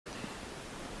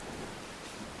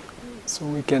So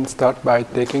we can start by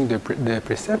taking the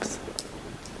precepts.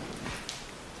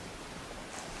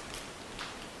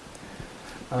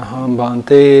 Aham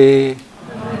bhante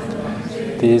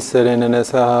tisarenana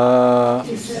saha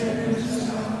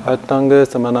attanga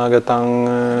samanagatang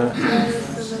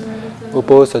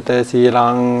uposate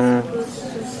silang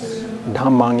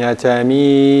dhammang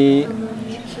yacami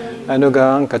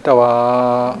anugang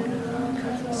katawa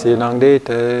silang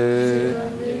dete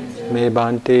me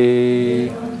bhante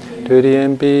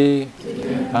Turiempi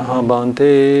aham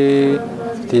bhante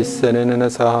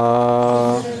tisarenana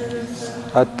saha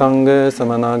attanga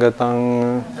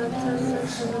samanagatang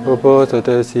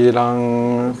uposate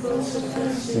silang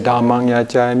dhammang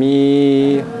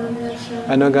yacami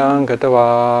anugang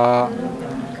katawa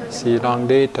silang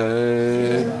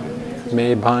dete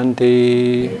me bhante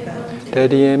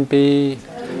turiempi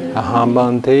aham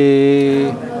bhante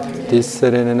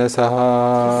tisarenana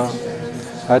saha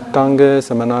attanga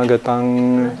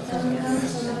samanagatang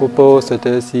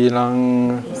uposate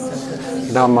silang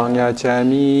dhammang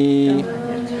yacami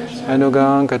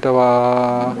anugang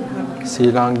katawa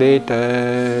silang dete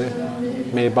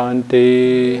me bhante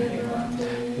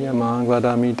yamang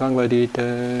vadami tang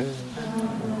vadite.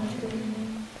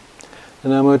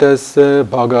 Namo tassa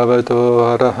bhagavato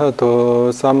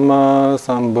arahato samma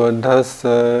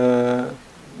sambuddhassa.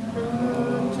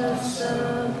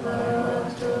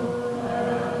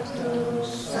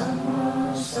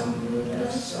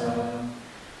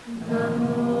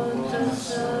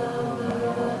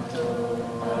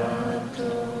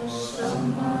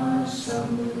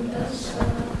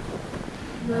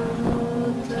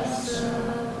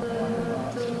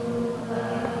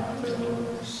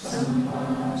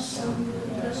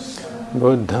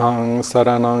 Buddhang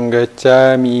saranang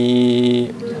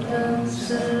gacchami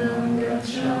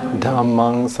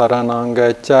Dhammang saranang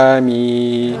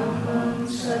gacchami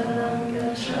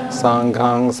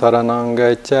Sanghang saranang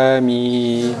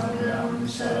gacchami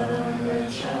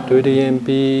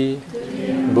Tudiyempi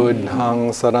Buddhang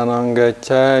saranang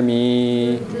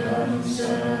gacchami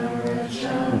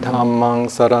Dhammang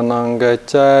saranang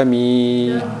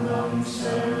gacchami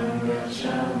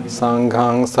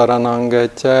Sanghang saranang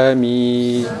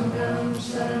gacchami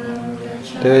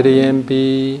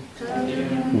Tudiyempi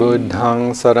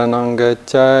Buddhang saranang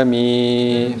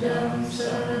gacchami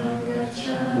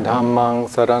Dhammang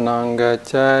saranang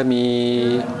gacchami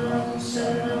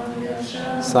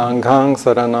Sanghang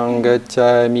saranang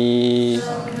gacchami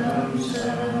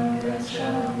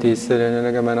Tisarenana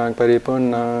gamanang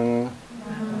paripurnang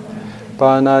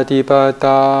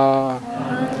Panatipata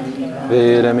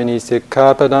Veramani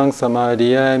sikkhapadang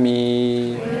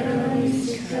samadhiyami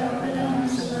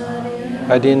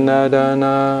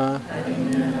Adinadana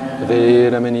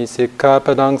Veramani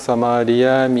sikkhapadang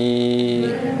samadhiyami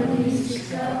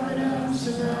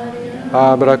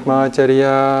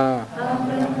Abrahmacharya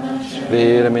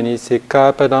Veramani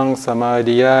sikkhapadang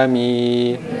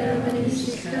samadhiyami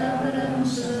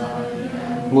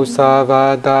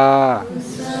Musavada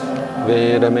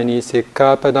Veramani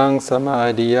sikkhapadang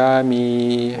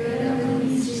samadhiyami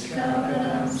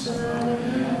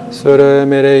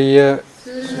Suramereya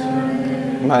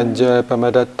Majja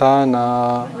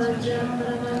pamadattana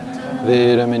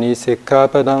Veramani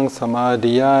sikkhapadang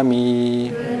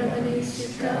samadhiyami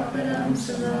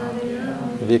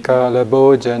Vikala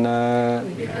bhojana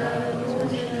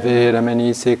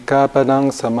Veramani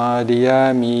sikkhapadang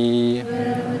samadhiyami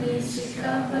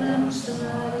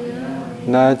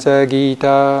Nacha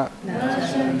gita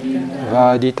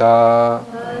vadita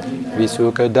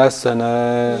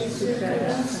visukadassana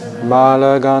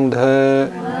malagandha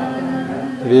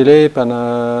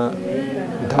vilepana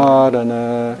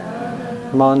dharana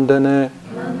mandana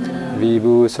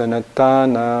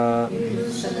vibhusanatana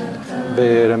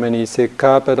Veramani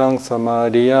sikkhapadang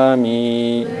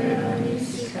samadhiyami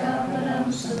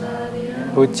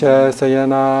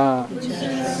Uccasayana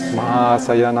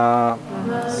Mahasayana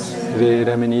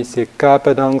Veramani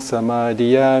sikkhapadang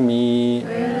samadhiyami.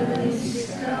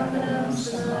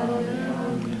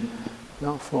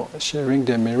 Now for sharing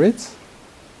the merits.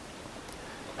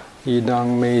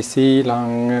 Idang me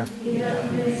silang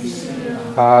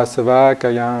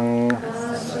asavakayang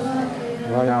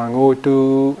vayang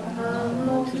utu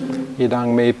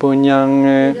idang me punyang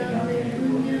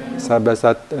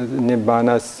sabasat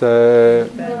nibbanas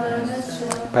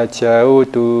pacha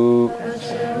utu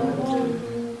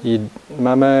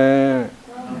mama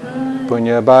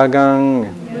punya bagang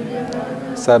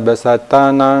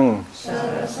sabasatanang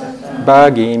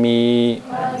bagimi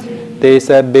te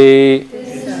sabbe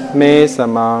me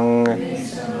samang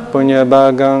punya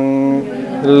bagang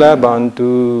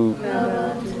labantu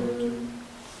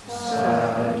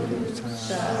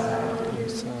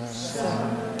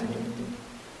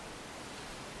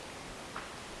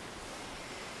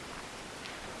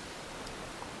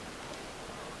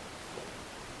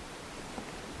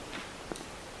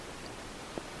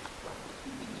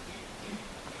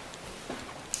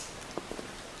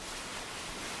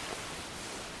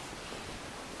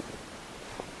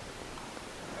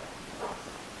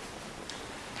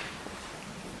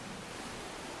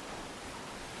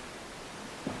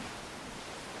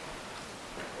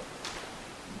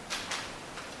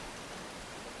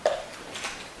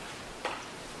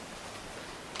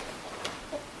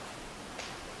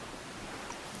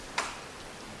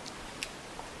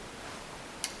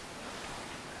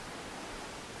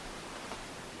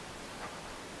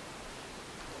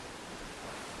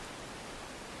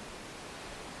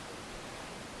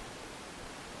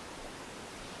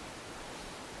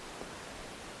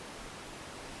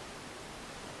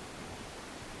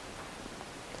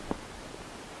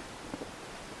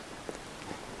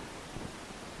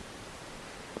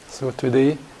So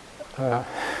today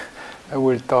I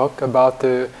will talk about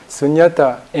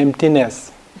Sunnata,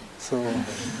 emptiness. So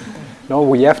now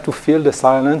we have to fill the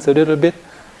silence a little bit.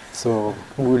 So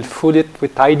we'll fill it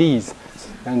with ideas.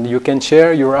 And you can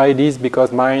share your ideas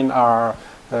because mine are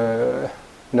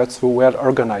not so well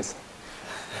organized.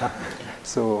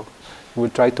 So we'll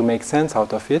try to make sense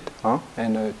out of it,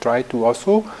 and try to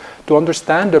also to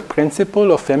understand the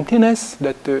principle of emptiness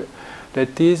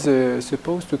that is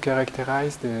supposed to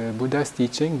characterize the Buddha's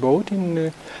teaching, both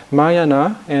in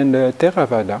Mahayana and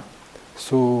Theravada.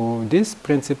 So this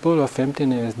principle of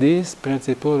emptiness, this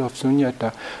principle of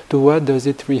sunyata, to what does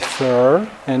it refer,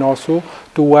 and also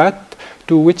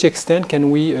to which extent can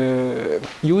we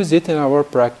use it in our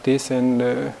practice,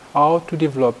 and how to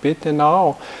develop it, and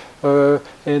how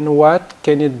and what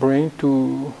can it bring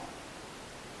to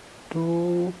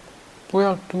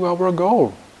our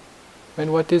goal.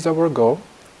 And what is our goal?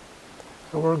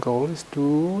 Our goal is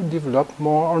to develop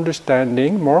more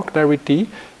understanding, more clarity,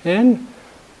 and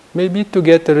maybe to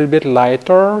get a little bit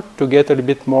lighter, to get a little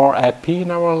bit more happy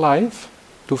in our life,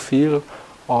 to feel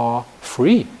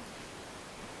free.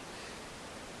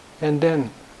 And then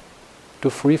to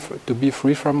be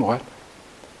free from what?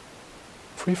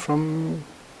 Free from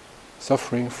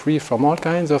suffering, free from all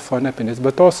kinds of unhappiness,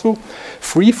 but also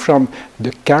free from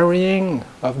the carrying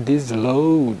of this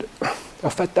load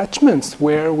of attachments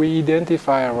where we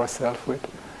identify ourselves with.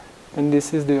 And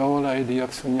this is the whole idea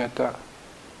of sunyata.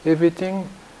 Everything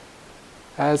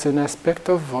has an aspect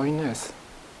of voidness,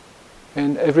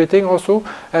 and everything also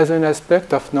has an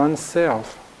aspect of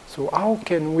non-self. So how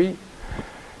can we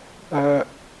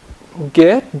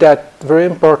get that very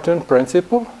important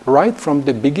principle right from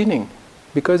the beginning?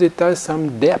 Because it has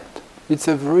some depth. It's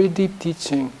a very deep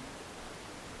teaching.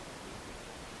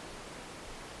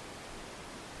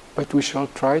 But we shall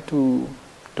try to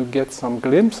get some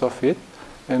glimpse of it.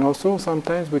 And also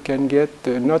sometimes we can get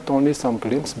not only some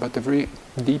glimpse, but a very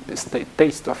deep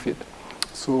taste of it.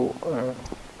 So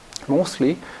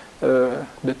mostly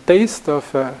the taste of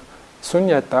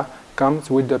sunyata comes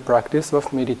with the practice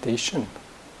of meditation.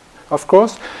 Of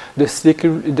course, the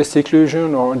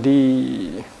seclusion or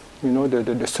the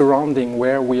surrounding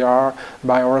where we are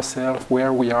by ourselves,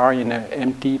 where we are in an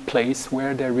empty place,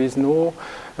 where there is no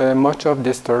much of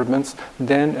disturbance,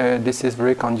 then this is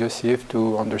very conducive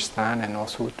to understand and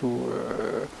also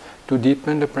to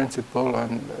deepen the principle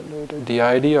and the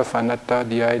idea of anatta,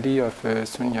 the idea of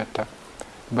sunyata.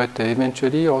 But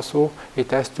eventually also it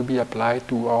has to be applied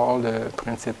to all the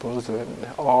principles and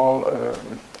all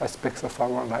aspects of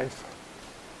our life.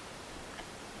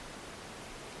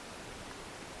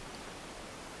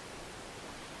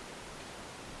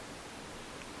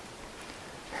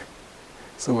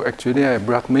 So actually I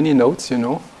brought many notes,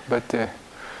 but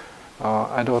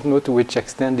I don't know to which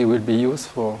extent they will be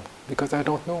useful, because I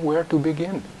don't know where to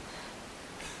begin.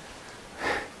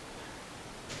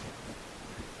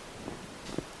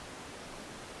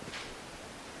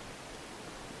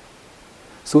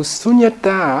 So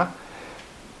sunyata,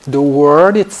 the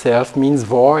word itself means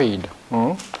void.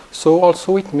 So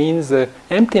also it means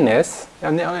emptiness,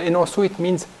 and also it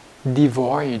means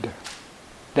devoid.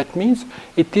 That means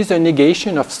it is a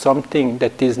negation of something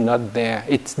that is not there.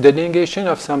 It's the negation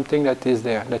of something that is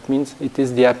there. That means it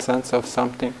is the absence of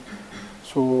something.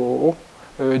 So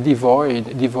devoid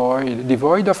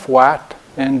of what?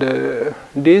 And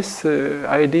this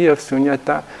idea of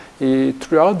sunyata,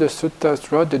 throughout the suttas,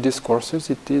 throughout the discourses,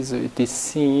 it is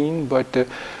seen, but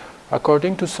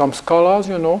according to some scholars,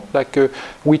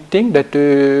 we think that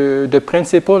the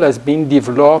principle has been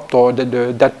developed, or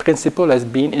that principle has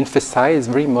been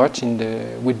emphasized very much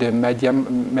with the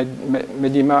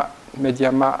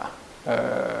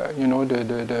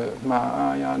the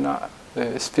Mahayana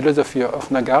philosophy of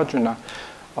Nagarjuna.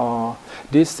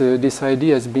 This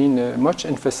idea has been much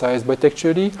emphasized, but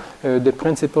actually the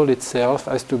principle itself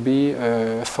has to be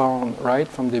found right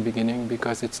from the beginning,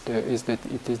 because it is the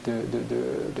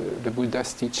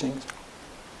Buddha's teachings.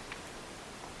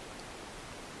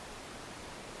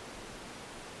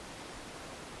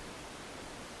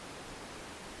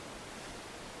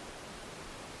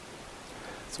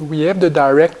 So we have the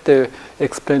direct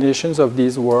explanations of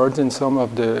these words in some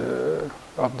of the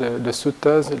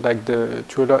suttas, like the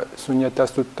Chula Sunyata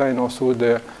Sutta and also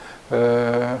the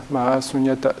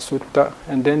Mahasunyata Sutta,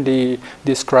 and then they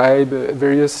describe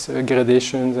various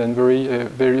gradations and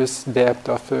various depth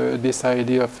of this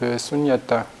idea of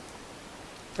sunyata.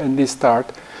 And they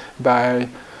start by,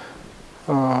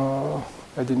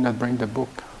 I did not bring the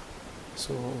book,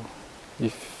 so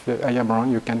if I am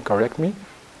wrong, you can correct me.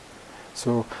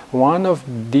 So one of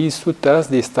these suttas,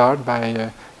 they start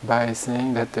by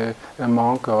saying that a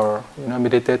monk or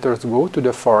meditators go to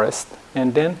the forest,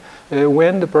 and then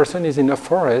when the person is in a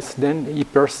forest, then he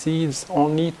perceives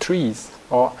only trees,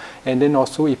 and then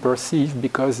also he perceives,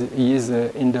 because he is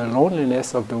in the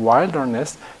loneliness of the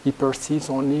wilderness, he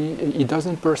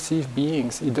doesn't perceive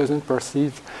beings, he doesn't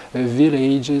perceive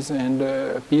villages and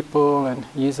people, and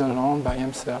he is alone by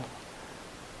himself.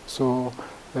 So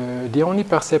the only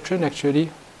perception, actually,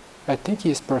 I think he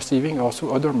is perceiving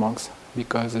also other monks,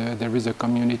 because there is a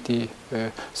community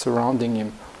surrounding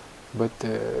him. But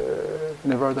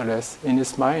nevertheless, in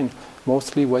his mind,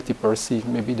 mostly what he perceives,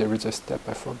 maybe there is a step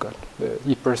I forgot,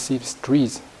 he perceives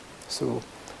trees. So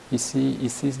he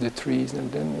sees the trees,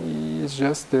 and then he is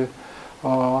just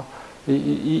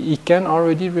he can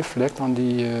already reflect on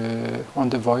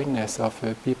the voidness of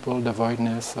people, the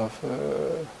voidness of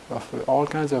all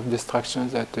kinds of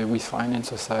distractions that we find in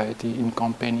society, in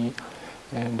company,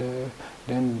 and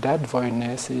then that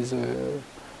voidness is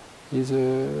it's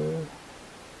a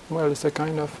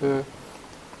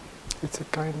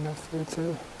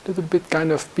little bit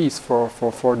kind of peace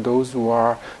for those who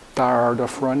are tired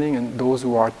of running and those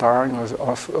who are tired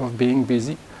of being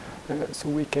busy. So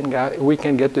we can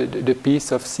get the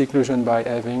peace of seclusion by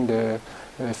having the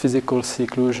physical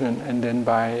seclusion, and then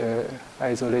by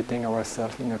isolating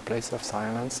ourselves in a place of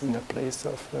silence, in a place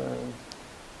of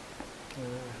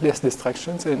less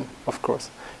distractions, and of course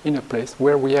in a place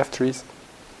where we have trees.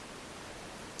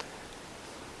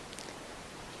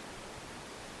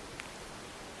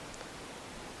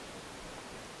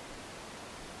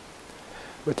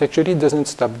 But actually it doesn't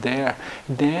stop there.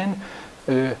 Then,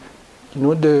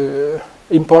 the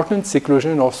important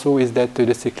seclusion also is that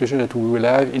the seclusion that we will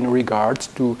have in regards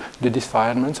to the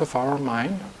defilements of our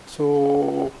mind.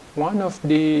 So one of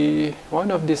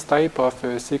this type of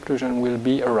seclusion will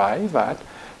be arrived at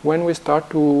when we start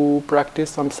to practice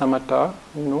some samatha.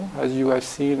 As you have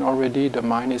seen already, the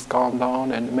mind is calmed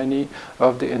down and many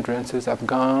of the hindrances have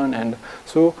gone, and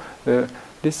so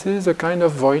this is a kind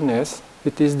of voidness.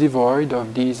 It is devoid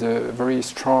of these very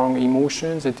strong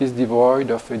emotions. It is devoid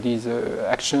of these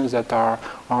actions that are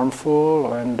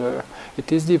harmful, and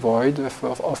it is devoid of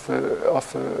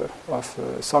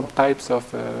some types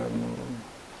of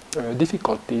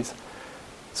difficulties.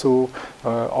 So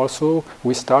also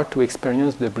we start to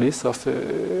experience the bliss of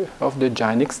the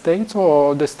jhanic states,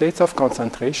 or the states of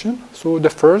concentration. So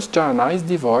the first jhana is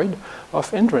devoid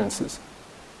of hindrances,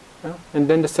 and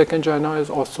then the second jhana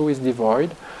is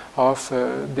devoid of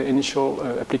the initial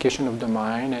application of the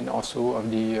mind, and also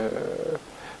of the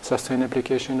sustained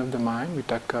application of the mind,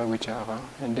 vitaka, vichara.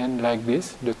 And then like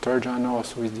this, the third jhana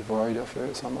also is devoid of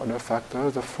some other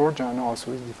factors. The fourth jhana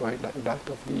also is devoid like that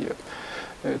of the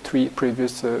three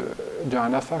previous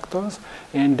jhana factors.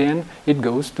 And then it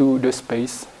goes to the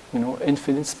space,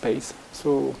 infinite space.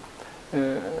 So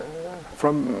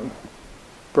from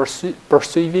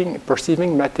perceiving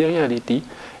materiality,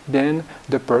 then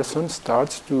the person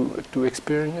starts to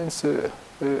experience the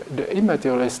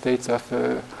immaterial states of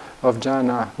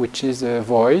jhana, which is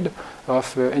void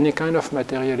of any kind of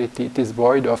materiality. It is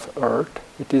void of earth.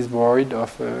 It is void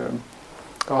of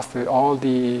all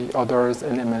the other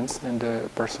elements, and the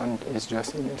person is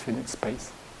just in infinite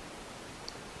space.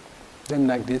 Then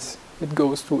like this, it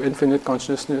goes to infinite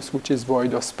consciousness, which is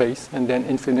void of space, and then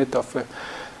infinite of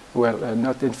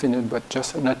not infinite, but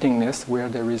just nothingness, where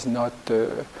there is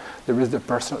the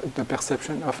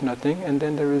perception of nothing, and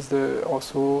then there is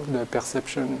also the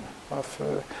perception of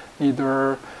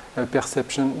neither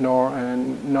perception nor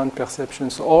non-perception.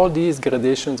 So all these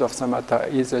gradations of samatha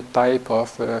is a type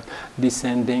of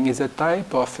descending, is a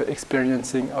type of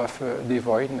experiencing of the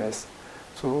voidness.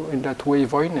 So in that way,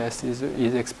 voidness is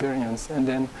experienced, and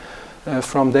then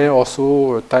from there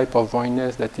also a type of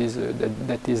voidness that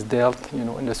is dealt, in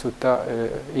the sutta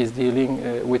is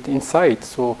dealing with insight.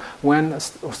 So when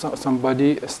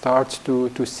somebody starts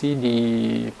to see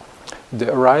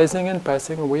the arising and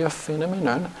passing away of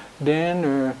phenomenon,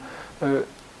 then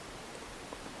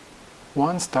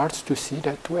one starts to see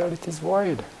that, it is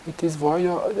void. It is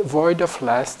void of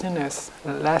lastingness,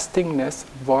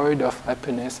 void of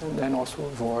happiness, and then also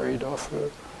void of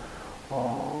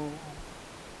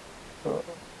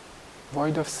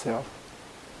void of self.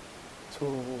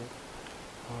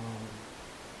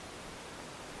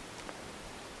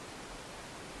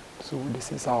 So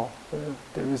this is how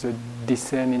there is a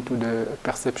descent into the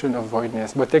perception of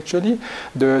voidness. But actually,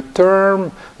 the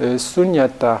term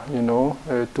sunyata,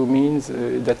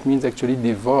 that means actually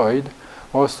devoid,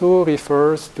 also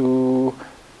refers to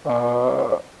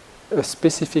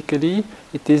specifically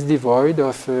it is devoid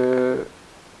of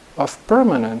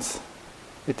permanence.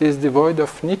 It is devoid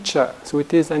of anicca, so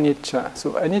it is anicca.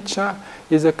 So anicca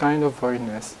is a kind of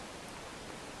voidness.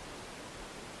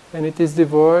 And it is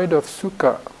devoid of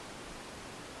sukha,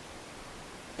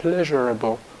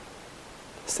 pleasurable,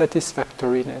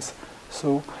 satisfactoriness.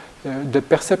 So the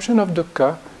perception of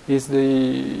dukkha is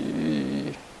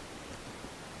the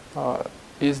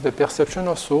perception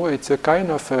also. It's a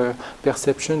kind of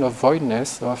perception of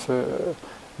voidness, of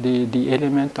the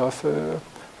element of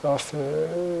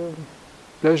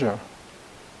pleasure.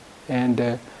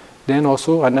 And then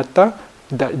also anatta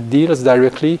that deals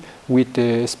directly with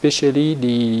especially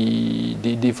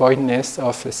the voidness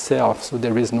of self. So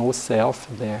there is no self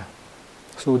there.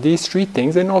 So these three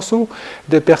things, and also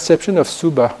the perception of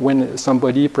subha when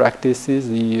somebody practices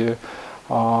the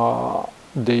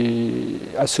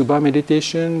asubha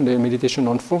meditation, the meditation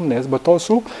on fullness, but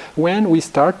also when we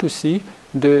start to see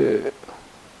the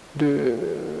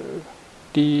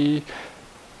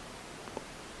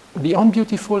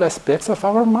unbeautiful aspects of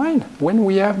our mind, when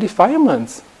we have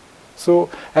defilements. So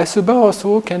asubha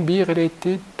also can be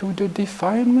related to the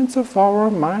defilements of our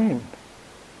mind.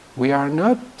 We are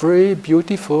not very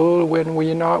beautiful when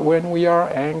we are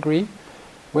angry,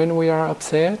 when we are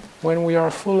upset, when we are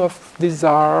full of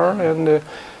desire and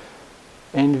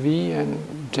envy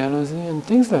and jealousy and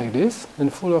things like this,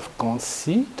 and full of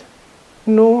conceit.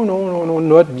 No,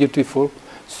 not beautiful.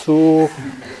 So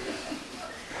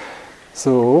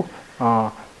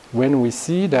when we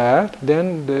see that,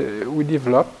 then we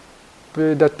develop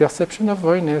that perception of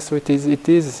voidness. So it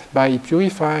is by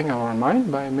purifying our mind,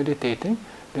 by meditating,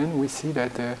 then we see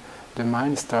that the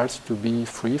mind starts to be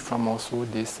free from also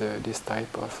this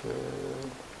type of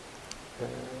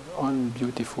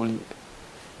unbeautifully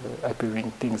appearing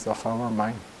things of our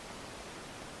mind.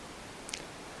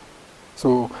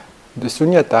 So the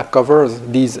sunyata covers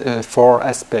these four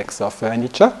aspects of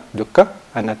anicca, dukkha,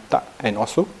 anatta, and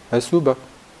also asubha.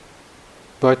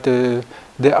 But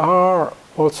there are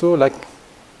also, like,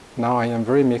 now I am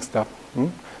very mixed up.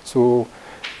 So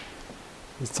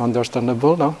it's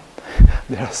understandable now.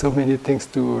 There are so many things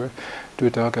to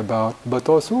talk about. But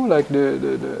also, like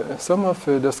some of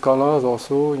the scholars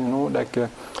also, like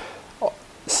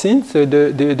since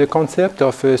the concept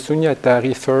of sunyata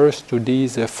refers to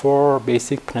these four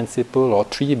basic principles or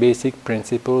three basic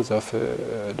principles of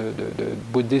the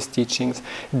Buddhist teachings,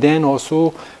 then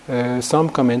also some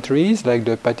commentaries like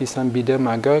the Patisambhida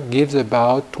Magga gives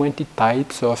about 20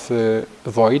 types of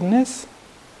voidness,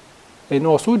 and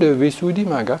also the Visuddhi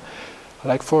Magga,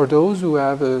 like for those who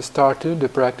have started the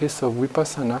practice of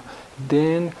vipassana,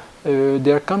 then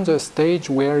there comes a stage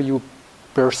where you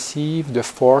perceive the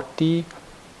 40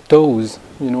 toes,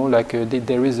 like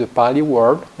there is a Pali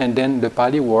word, and then the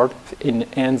Pali word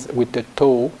ends with the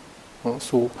toe.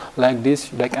 So like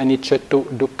this, like anicca toe,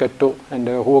 dukkha toe, and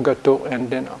hoga toe, and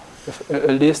then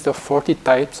a list of 40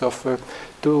 types of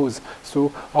toes.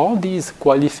 So all these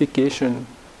qualifications,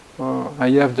 I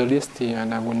have the list here,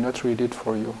 and I will not read it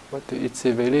for you, but it's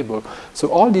available. So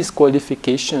all these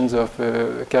qualifications of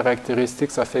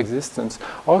characteristics of existence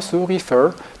also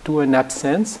refer to an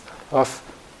absence of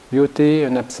beauty,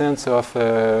 an absence of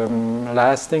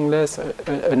lastingness,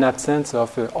 an absence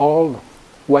of all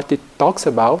what it talks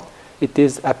about. It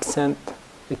is absent.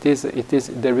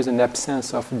 There is an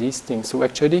absence of these things. So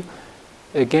actually,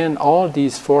 again, all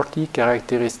these 40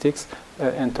 characteristics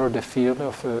enter the field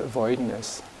of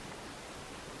voidness.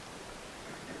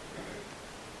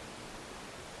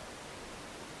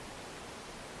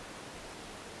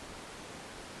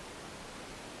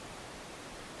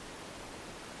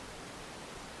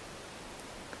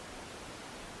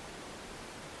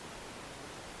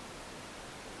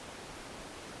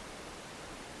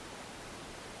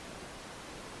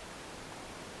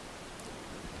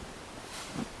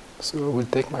 So I will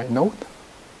take my note,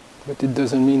 but it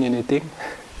doesn't mean anything.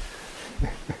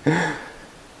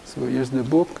 So here's the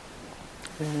book.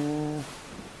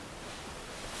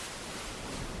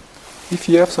 If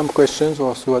you have some questions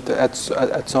also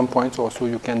at some point also,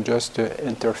 you can just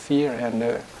interfere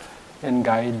and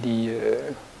guide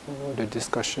the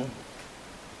discussion.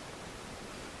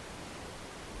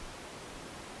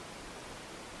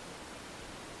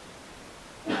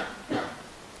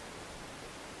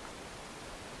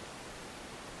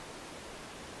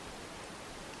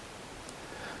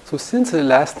 So since the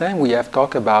last time we have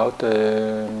talked about,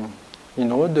 the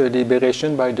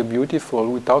liberation by the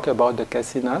beautiful, we talked about the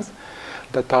kasinas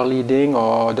that are leading,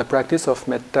 or the practice of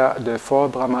metta, the four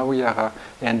Brahmavihara.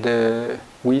 And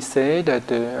we say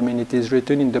that, it is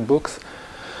written in the books,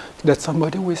 that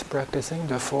somebody who is practicing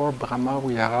the four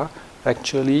Brahmavihara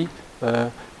actually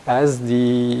has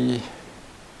the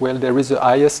well, there is a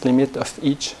highest limit of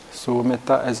each. So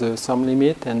metta has some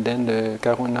limit, and then the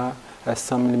karuna has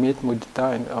some limit,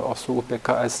 mudita, and also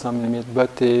upekkha has some limit.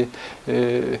 But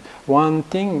one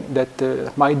thing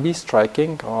that might be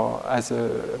striking, or as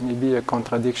maybe a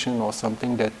contradiction or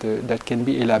something that can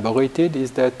be elaborated,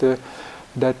 is that the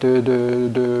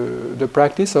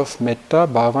practice of metta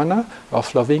bhavana,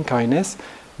 of loving kindness,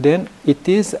 then it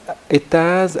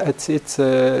has at its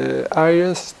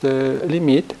highest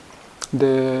limit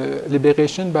the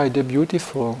liberation by the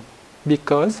beautiful,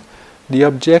 because the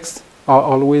objects are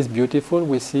always beautiful.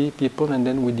 We see people, and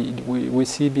then we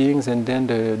see beings, and then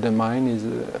the mind is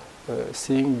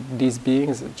seeing these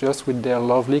beings just with their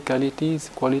lovely qualities.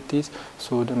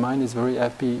 So the mind is very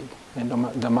happy, and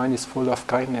the mind is full of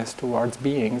kindness towards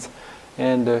beings.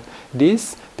 And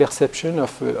this perception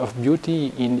of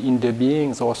beauty in the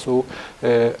beings also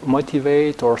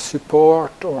motivate or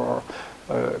support or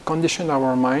condition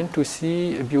our mind to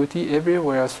see beauty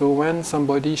everywhere. So when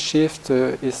somebody shifts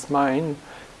his mind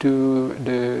to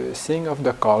the seeing of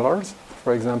the colors,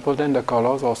 for example, then the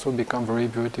colors also become very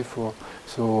beautiful.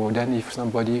 So then if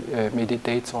somebody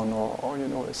meditates on or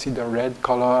see the red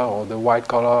color or the white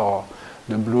color or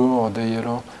the blue or the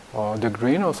yellow or the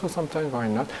green also sometimes, why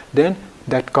not, then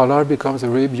that color becomes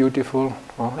very beautiful,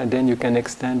 and then you can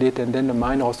extend it, and then the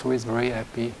mind also is very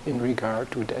happy in regard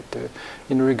to that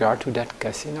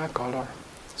kasina color.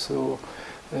 So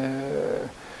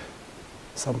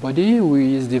somebody who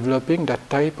is developing that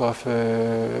type of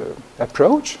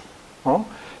approach,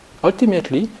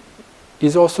 ultimately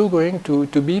is also going to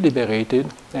be liberated,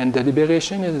 and the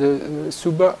liberation is the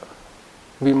subha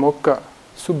vimokha.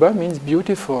 Subha means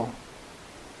beautiful.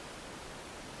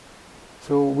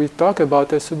 So we talk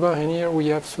about a subha, and here we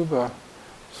have subha.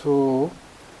 So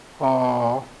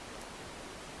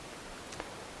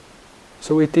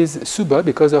it is subha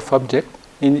because of object.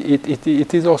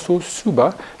 It is also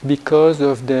subha because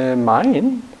of the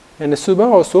mind, and the subha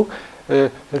also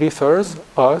refers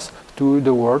us to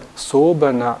the word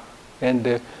sobhana.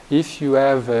 And if you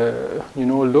have,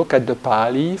 look at the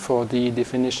Pali for the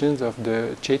definitions of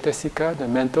the Cetasika, the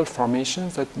mental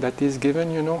formations that is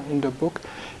given, in the book,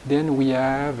 then we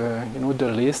have,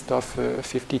 the list of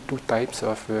 52 types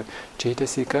of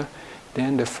Cetasika.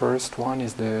 Then the first one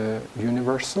is the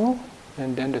universal,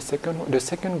 and then the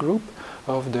second group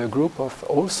of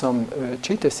wholesome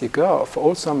Cetasika, of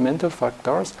wholesome mental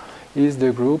factors, is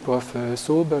the group of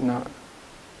Sobhana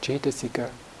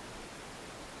Cetasika.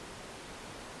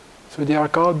 So they are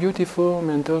called beautiful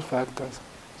mental factors.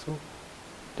 So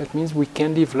that means we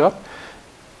can develop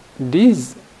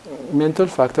these mental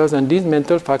factors, and these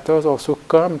mental factors also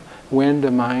come when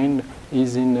the mind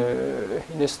is in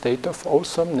a state of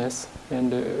wholesomeness.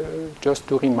 And just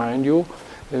to remind you,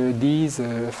 these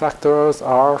factors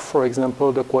are, for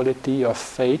example, the quality of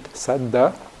faith,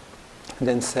 saddha,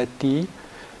 then sati,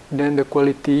 then the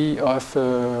quality of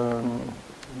the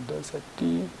sati.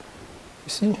 You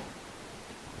see,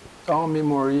 our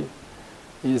memory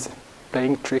is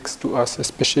playing tricks to us,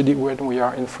 especially when we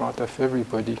are in front of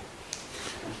everybody.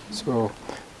 So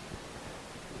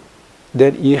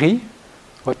then iri,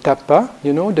 otapa,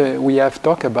 we have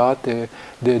talked about the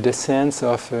sense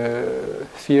of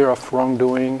fear of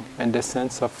wrongdoing and the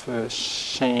sense of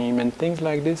shame and things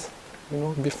like this,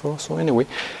 before. So anyway,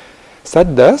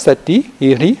 saddha, sati,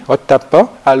 iri, otapa,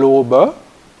 aloba,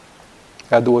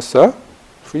 adosa,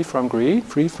 free from greed,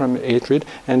 free from hatred,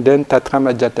 and then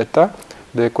tatramajatata,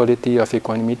 the quality of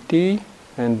equanimity,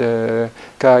 and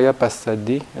kaya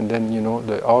passaddhi, and then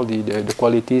all the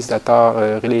qualities that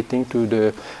are relating to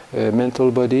the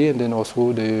mental body, and then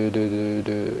also the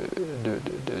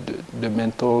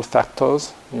mental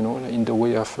factors, in the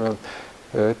way of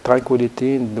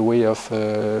tranquility, in the way of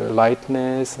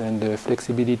lightness and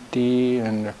flexibility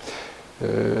and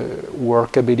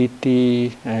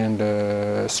workability and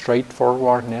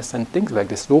straightforwardness and things like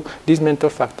this. So these mental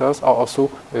factors are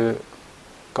also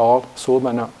called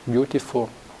sobhana, beautiful.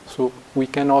 So we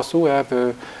can also have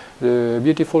the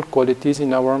beautiful qualities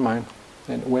in our mind.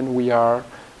 And when we are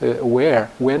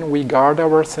aware, when we guard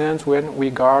our sense, when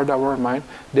we guard our mind,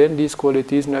 then these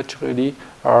qualities naturally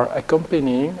are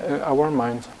accompanying our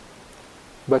minds.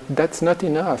 But that's not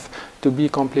enough to be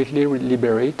completely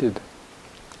liberated.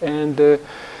 And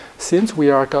since we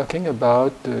are talking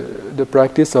about the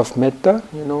practice of metta,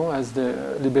 as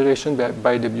the liberation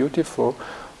by the beautiful,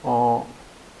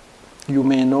 you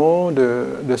may know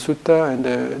the sutta and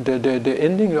the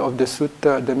ending of the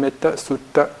sutta, the metta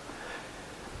sutta.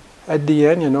 At the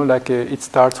end, it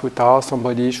starts with how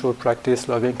somebody should practice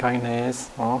loving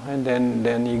kindness, and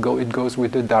then it goes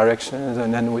with the directions,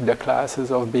 and then with the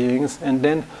classes of beings, and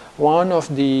then one of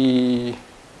the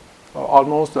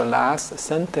almost the last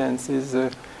sentence is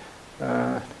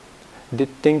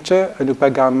Dittincture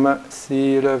Anupagamma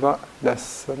Silava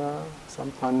Dasana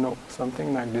Sampano,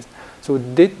 something like this. So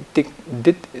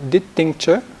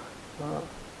Dittincture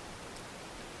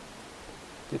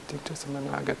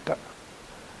Samanagata.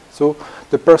 So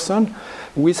the person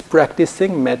who is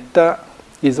practicing metta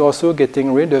is also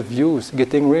getting rid of views,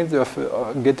 getting rid of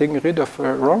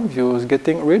wrong views,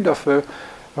 getting rid of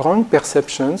wrong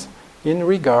perceptions in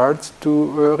regards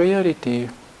to reality.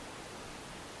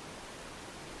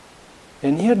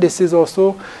 And here, this is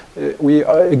also we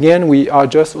are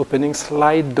just opening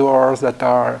slight doors that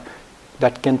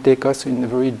can take us in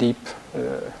very deep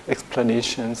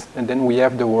explanations. And then we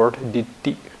have the word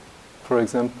ditti, for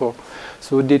example.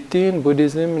 So ditti in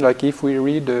Buddhism, like if we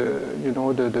read,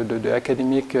 the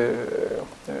academic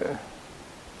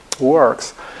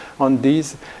works on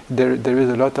these, there is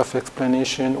a lot of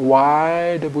explanation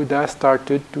why the Buddha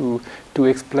started to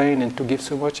explain and to give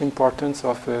so much importance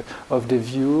of the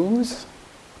views,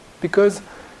 because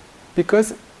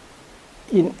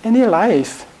in any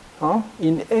life,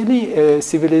 in any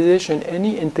civilization,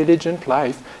 any intelligent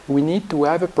life, we need to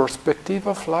have a perspective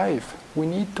of life. We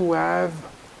need to have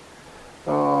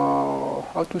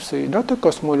not a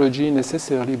cosmology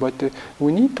necessarily, but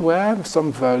we need to have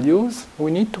some values, we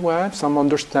need to have some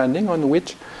understanding on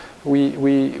which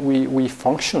we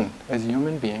function as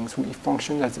human beings, we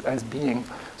function as beings.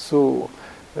 So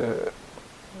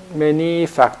many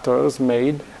factors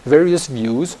made various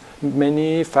views,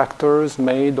 many factors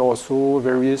made also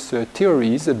various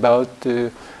theories about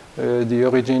the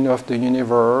origin of the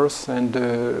universe and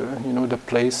the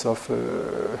place of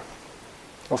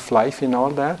life and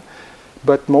all that,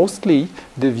 but mostly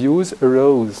the views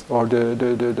arose, or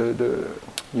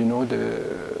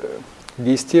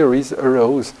these theories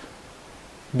arose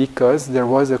because there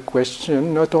was a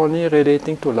question not only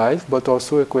relating to life, but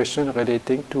also a question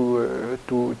relating to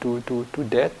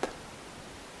death.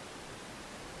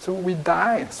 So we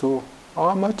die. So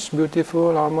how much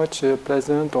beautiful, how much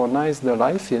pleasant or nice the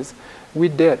life is, we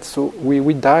dead. So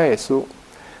we die. So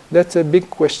that's a big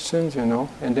question,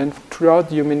 And then throughout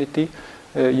humanity,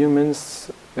 humans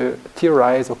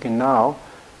theorize, okay, now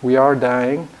we are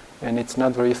dying, and it's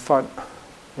not very fun,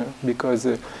 because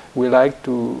we like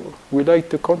to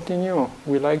continue,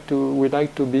 we like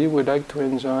to be, we like to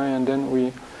enjoy, and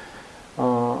then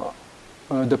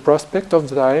the prospect of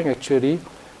dying, actually,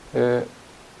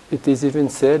 it is even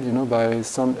said, by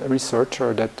some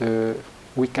researcher that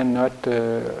we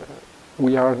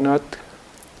are not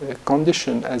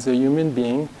conditioned as a human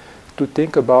being to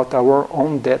think about our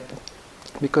own death,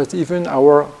 because even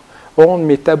our own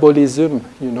metabolism,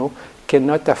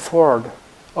 cannot afford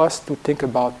us to think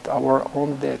about our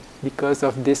own death because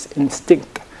of this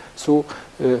instinct. So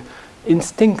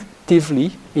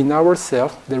instinctively in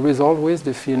ourselves there is always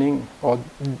the feeling, or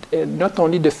not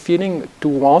only the feeling to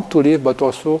want to live, but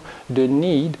also the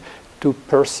need to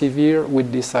persevere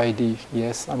with this idea.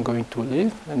 Yes, I'm going to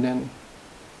live, and then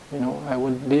I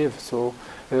will live. So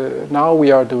now we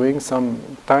are doing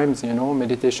sometimes,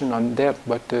 meditation on death,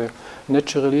 but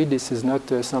naturally this is not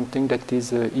something that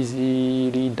is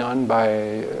easily done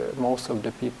by most of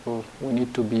the people. We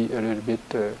need to be a little bit,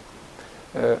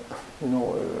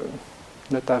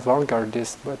 not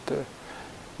avant-gardist, but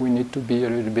we need to be a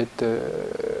little bit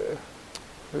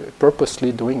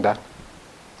purposely doing that.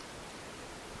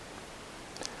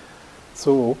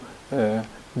 So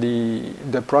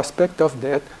the prospect of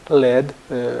death led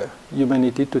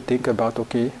humanity to think about,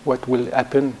 okay, what will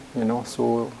happen,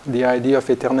 So the idea of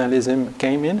eternalism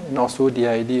came in, and also the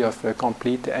idea of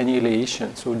complete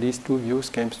annihilation. So these two views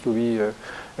came to be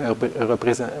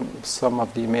represent some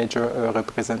of the major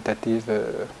representative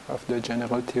of the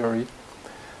general theory,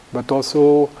 but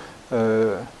also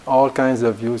all kinds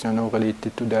of views,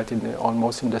 related to that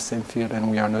almost in the same field, and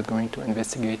we are not going to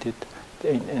investigate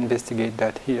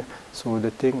that here. So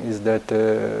the thing is that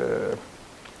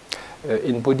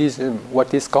in Buddhism,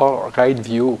 what is called right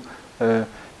view,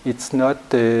 it's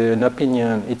not an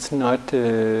opinion, it's not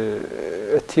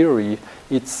a theory,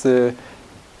 it's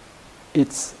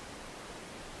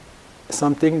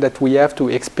something that we have to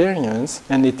experience,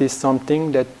 and it is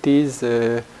something that is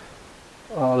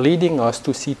leading us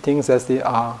to see things as they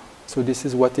are. So this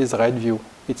is what is right view.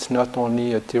 It's not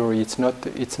only a theory, it's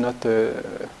not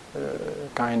a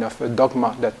kind of a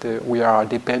dogma that we are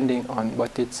depending on,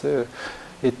 but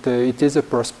it is a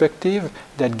perspective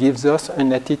that gives us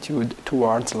an attitude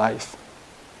towards life.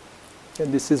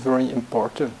 And this is very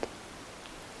important.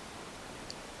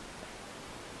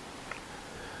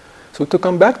 So to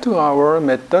come back to our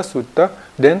Metta Sutta,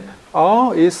 then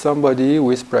how is somebody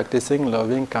who is practicing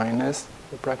loving kindness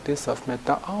the practice of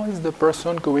metta, how is the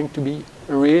person going to be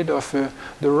rid of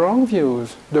the wrong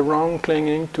views, the wrong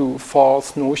clinging to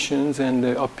false notions and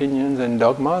opinions and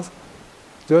dogmas?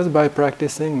 Just by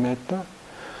practicing metta.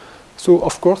 So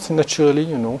of course, naturally,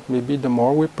 maybe the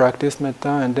more we practice metta,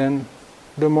 and then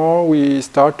the more we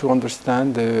start to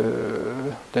understand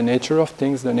the nature of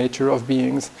things, the nature of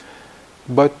beings.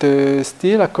 But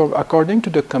still, according to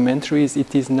the commentaries,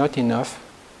 it is not enough.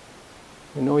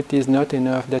 It is not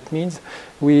enough. That means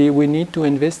we need to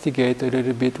investigate a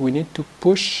little bit. We need to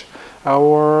push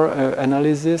our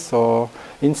analysis or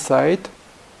insight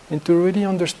into really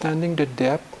understanding the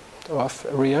depth of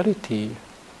reality.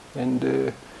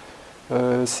 And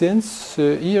since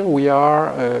here we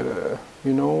are,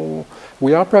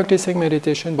 we are practicing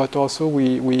meditation, but also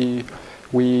we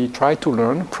try to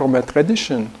learn from a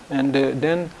tradition, and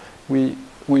then we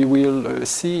will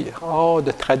see how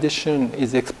the tradition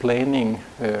is explaining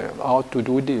how to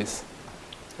do this.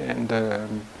 And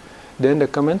then the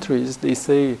commentaries, they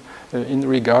say in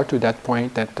regard to that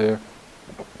point that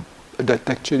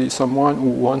actually someone who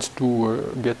wants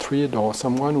to get rid, or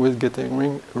someone who is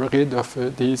getting rid of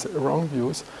these wrong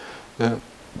views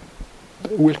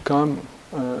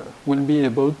will be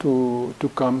able to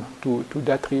come to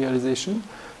that realization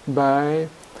by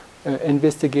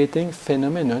investigating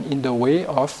phenomenon in the way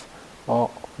of,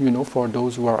 for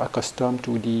those who are accustomed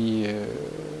to the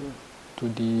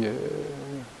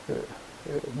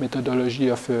methodology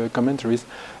of commentaries,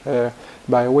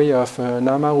 by way of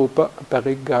nama rupa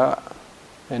parigga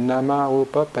and nama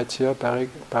rupa paccaya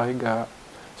parigga.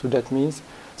 So that means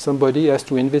somebody has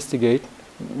to investigate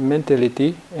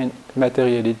mentality and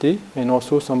materiality, and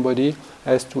also somebody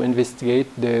has to investigate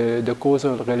the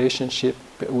causal relationship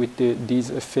with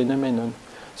these phenomena.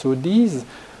 So these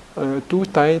two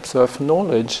types of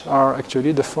knowledge are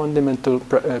actually the fundamental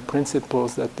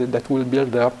principles that will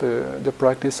build up the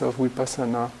practice of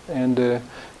vipassana. And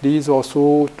these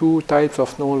also two types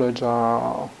of knowledge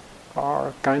are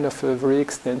kind of very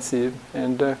extensive,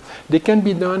 and they can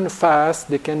be done fast,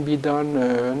 they can be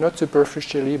done not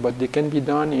superficially, but they can be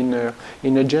done in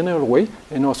a general way,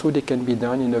 and also they can be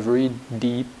done in a very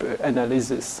deep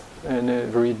analysis and a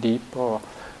very deep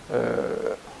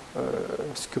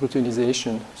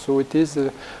scrutinization. So it is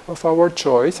of our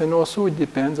choice, and also it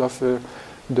depends of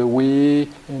the way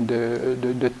and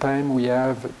the time we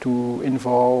have to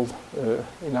involve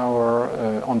in our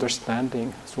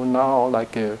understanding. So now,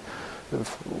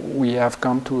 we have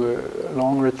come to a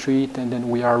long retreat, and then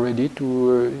we are ready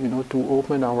to to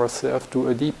open ourselves to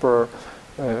a deeper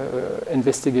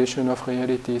investigation of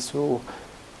reality. So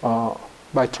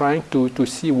by trying to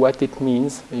see what it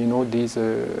means,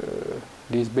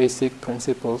 these basic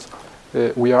principles,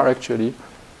 we are actually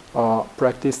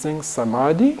practicing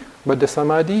samadhi. But the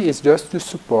samadhi is just to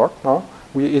support.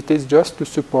 It is just to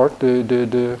support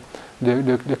the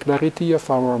clarity of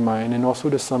our mind, and also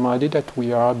the samadhi that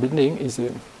we are building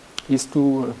is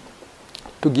to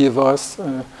give us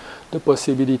the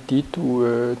possibility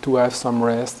to have some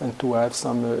rest and to have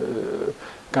some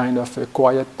kind of a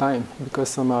quiet time, because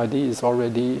samadhi is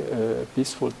already a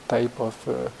peaceful type of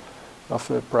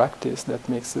a practice that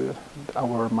makes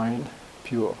our mind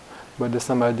pure. But the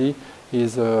samadhi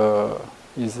is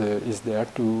there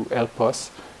to help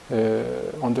us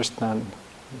understand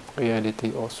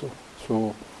reality also.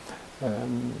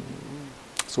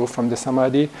 So from the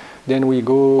samadhi, then we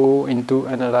go into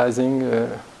analyzing,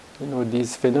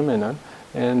 these phenomena,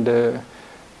 and the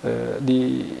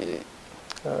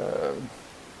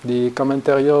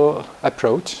commentarial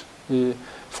approach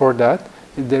for that.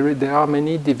 There are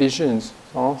many divisions.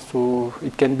 So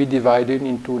it can be divided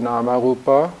into nama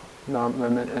rupa,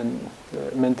 and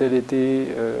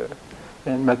mentality.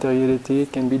 And materiality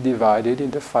can be divided in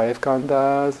the 5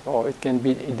 khandhas, or it can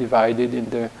be divided in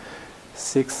the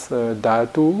 6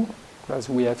 dhatu, as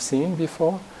we have seen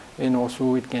before, and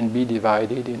also it can be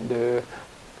divided in the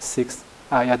 6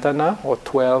 ayatana, or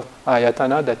 12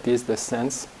 ayatana, that is the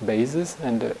sense bases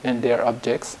and their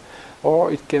objects,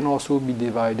 or it can also be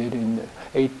divided in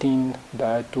 18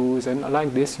 dhatus, and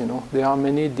like this, there are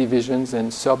many divisions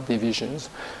and subdivisions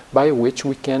by which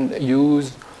we can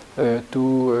use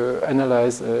to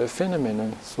analyze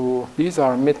phenomena. So these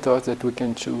are methods that we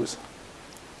can choose.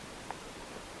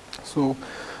 So,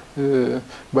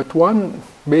 but one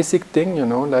basic thing,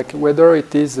 like whether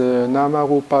it is nama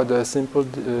rupa, the simple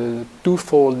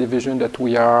twofold division that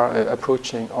we are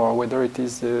approaching, or whether it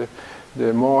is the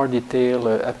more detailed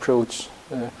approach,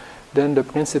 then the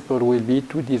principle will be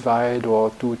to divide,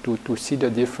 or to see the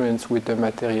difference with the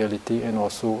materiality and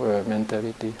also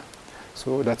mentality.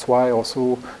 So that's why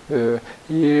also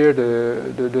here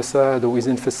the Sayadaw is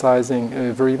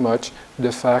emphasizing very much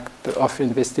the fact of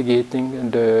investigating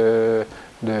the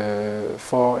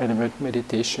four-element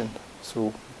meditation.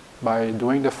 So by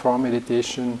doing the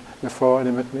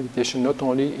four-element meditation, not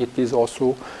only it is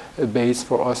also a base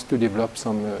for us to develop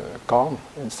some calm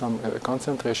and some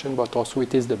concentration, but also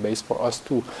it is the base for us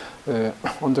to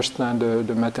understand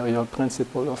the material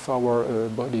principle of our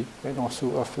body and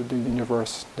also of the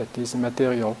universe that is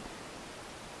material.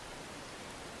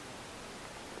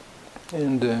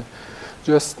 And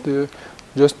just to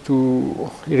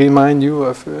remind you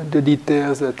of the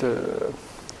details that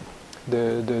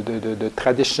the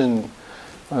tradition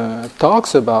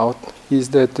talks about is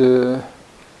that the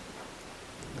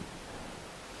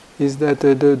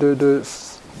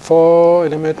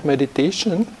four-element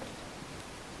meditation.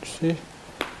 See,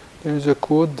 there is a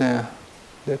quote there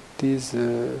that is.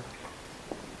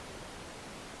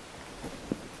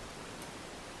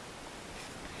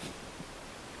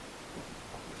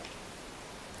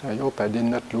 I hope I did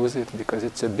not lose it because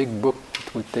it's a big book.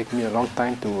 It would take me a long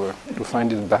time to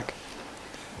find it back.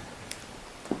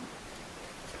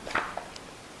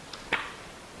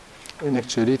 And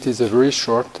actually, it is a very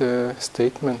short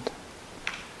statement.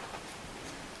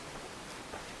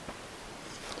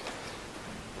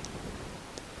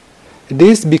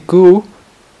 This bhikkhu,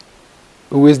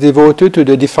 who is devoted to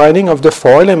the defining of the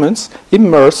four elements,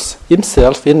 immerses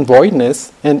himself in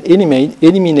voidness and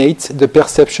eliminates the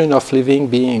perception of living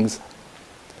beings.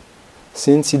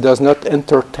 Since he does not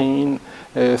entertain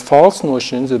false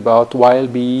notions about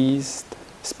wild beasts,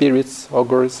 spirits,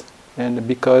 ogres, and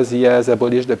because he has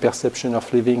abolished the perception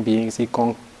of living beings, he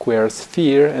conquers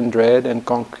fear and dread and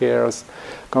conquers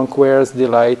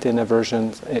delight and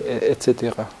aversion,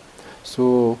 etc.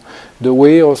 So the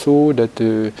way also that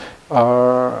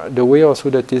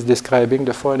is describing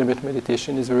the four-element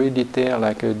meditation is very detailed.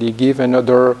 Like they give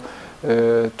another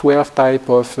 12 type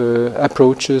of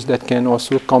approaches that can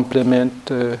also complement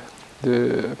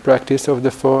the practice of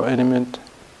the four-element.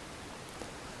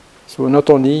 So not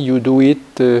only you do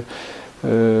it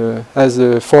as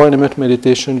a four-element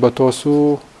meditation, but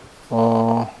also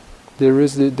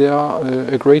there are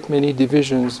a great many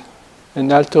divisions,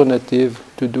 an alternative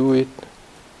to do it.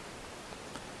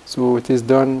 So it is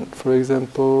done, for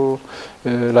example,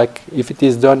 like if it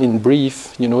is done in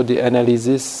brief, the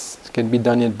analysis can be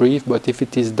done in brief, but if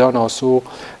it is done also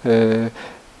with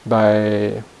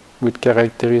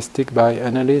characteristic by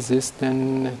analysis,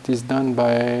 then it is done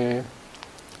by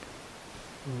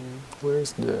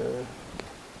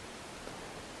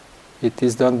it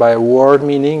is done by word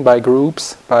meaning, by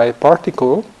groups, by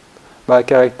particle, by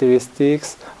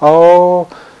characteristics, all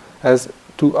as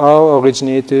to how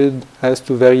originated, as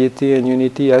to variety and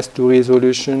unity, as to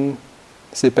resolution,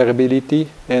 separability,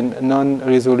 and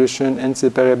non-resolution and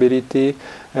separability,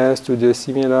 as to the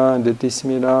similar and the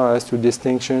dissimilar, as to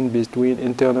distinction between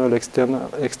internal,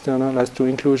 external, as to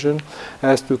inclusion,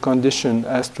 as to condition,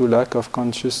 as to lack of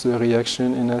conscious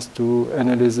reaction, and as to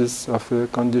analysis of a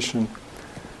condition.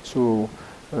 So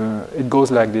it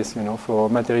goes like this, for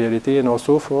materiality, and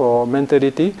also for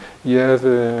mentality. You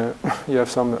have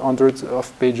some hundreds of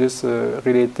pages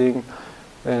relating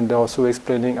and also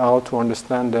explaining how to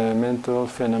understand the mental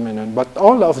phenomenon. But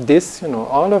all of this,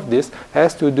 all of this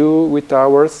has to do with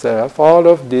ourselves. All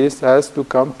of this has to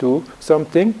come to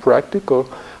something practical.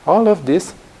 All of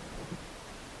this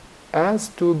has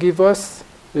to give us,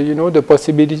 the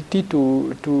possibility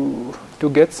to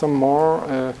get some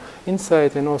more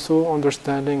insight and also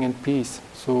understanding and peace.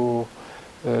 So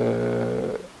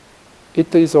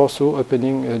it is also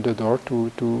opening the door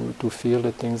to feel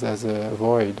the things as a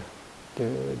void.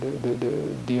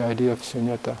 The idea of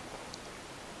Sunnata.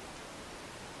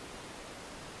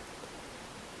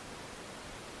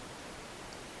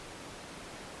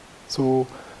 So,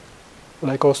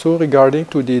 like also regarding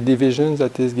to the divisions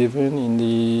that is given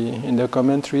in the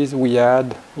commentaries, we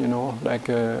add,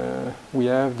 we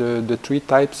have the three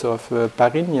types of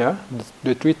parinya,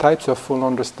 the three types of full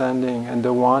understanding, and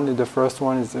the first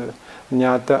one is the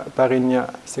Jnata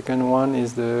parinya, second one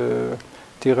is the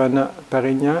Tirana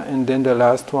parinya, and then the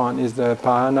last one is the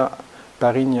Pahana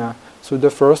parinya. So the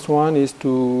first one is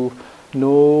to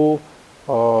know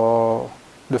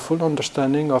the full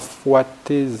understanding of what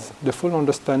is.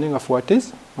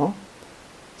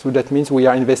 So that means we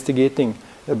are investigating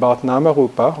about Nama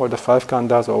Rupa or the five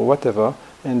khandhas or whatever,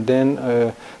 and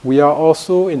then we are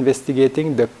also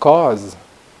investigating the cause.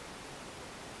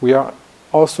 We are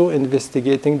also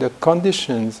investigating the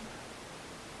conditions.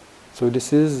 So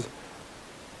this is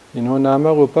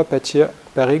Nama Rupa Paccaya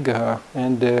Parigraha,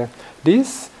 and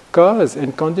this cause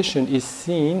and condition is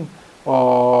seen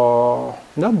or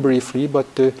not briefly, but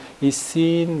is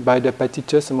seen by the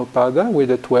Paticca Samuppada with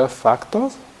the 12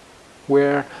 factors,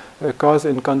 where cause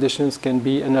and conditions can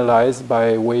be analyzed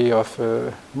by way of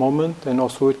moment, and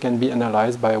also it can be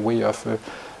analyzed by way of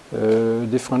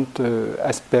different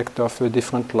aspect of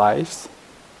different lives,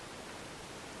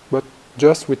 but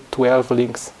just with 12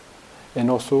 links. And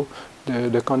also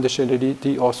the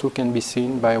conditionality also can be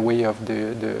seen by way of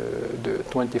the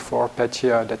 24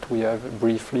 paccaya that we have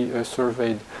briefly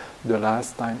surveyed the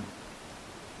last time.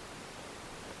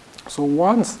 So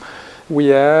once we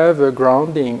have a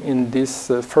grounding in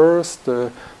this first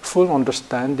full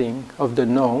understanding of the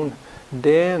known,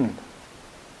 then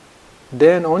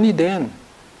only then,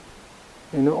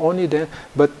 only then,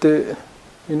 but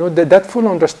that full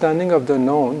understanding of the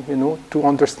known, to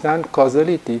understand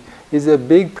causality is a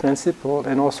big principle,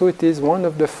 and also it is one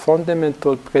of the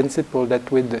fundamental principles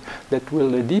that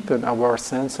will deepen our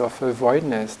sense of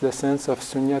voidness, the sense of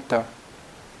sunyata.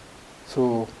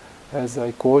 So, as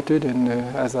I quoted, and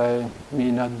as I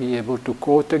may not be able to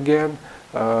quote again,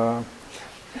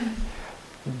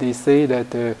 they say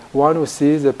that one who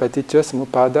sees the Paticca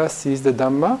Samuppada sees the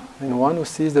Dhamma, and one who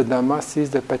sees the Dhamma sees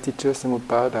the Paticca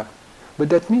Samuppada. But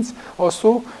that means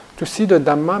also to see the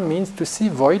Dhamma means to see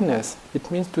voidness. It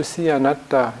means to see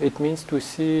anatta. It means to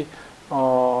see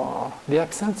the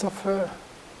absence of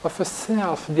a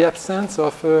self, the absence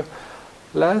of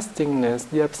lastingness,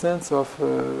 the absence of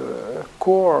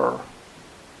core,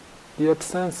 the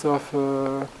absence of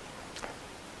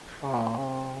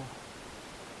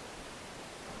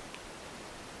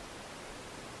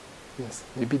yes,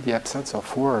 maybe the absence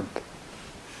of word.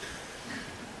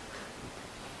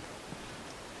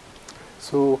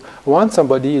 So once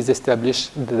somebody is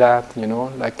established that,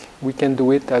 like we can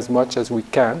do it as much as we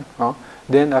can,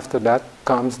 then after that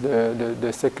comes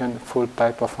the second full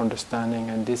type of understanding,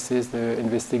 and this is the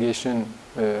investigation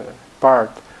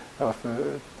part of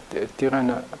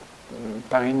Tirana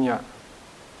Parinya.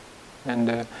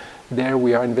 And there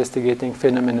we are investigating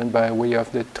phenomenon by way of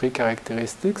the three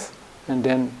characteristics, and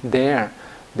then there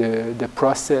the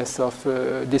process of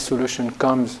dissolution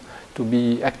comes to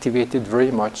be activated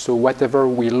very much. So whatever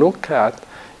we look at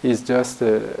is just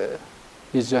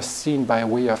seen by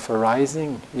way of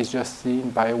arising, is just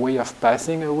seen by way of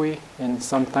passing away, and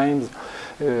sometimes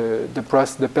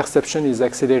the perception is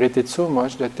accelerated so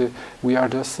much that we are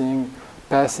just seeing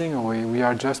passing away. We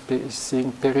are just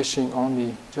seeing perishing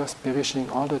only, just perishing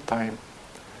all the time.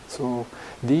 So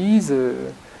these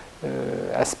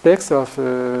aspects of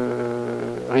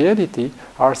reality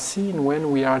are seen when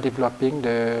we are developing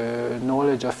the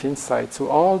knowledge of insight. So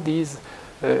all these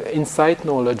insight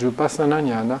knowledge, vipassana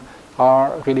jnana,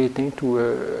 are relating to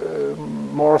a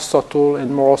more subtle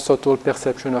and more subtle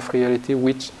perception of reality,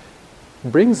 which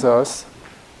brings us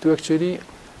to actually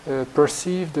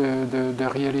perceive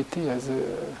the reality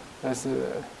as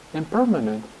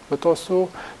impermanent, but also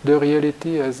the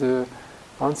reality as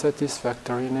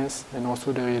unsatisfactoriness, and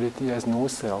also the reality as no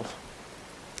self.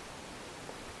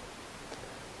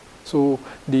 So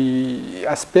the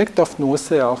aspect of no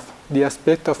self, the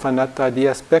aspect of anatta, the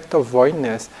aspect of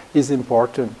voidness is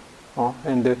important.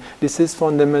 And this is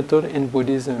fundamental in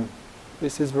Buddhism.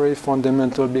 This is very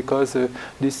fundamental because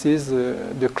this is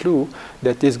the clue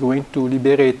that is going to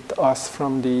liberate us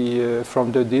from the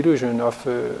delusion of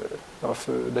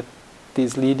that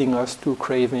is leading us to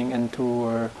craving and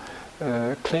to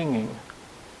clinging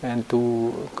and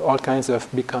to all kinds of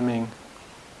becoming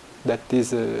that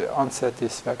is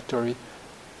unsatisfactory.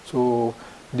 So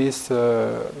this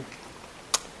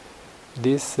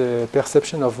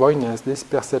perception of voidness, this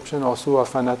perception also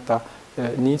of anatta,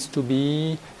 needs to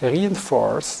be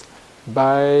reinforced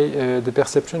by the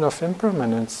perception of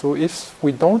impermanence. So if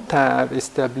we don't have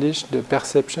established the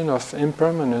perception of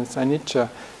impermanence, anicca,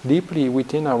 deeply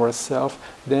within ourselves,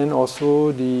 then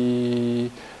also the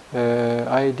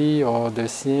idea or the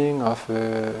seeing of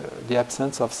the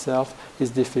absence of self is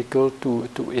difficult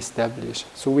to establish.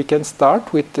 So we can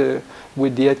start with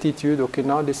the attitude, okay,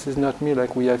 now this is not me,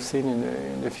 like we have seen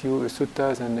in a few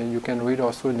suttas, and then you can read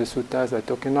also in the suttas that,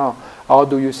 okay, now how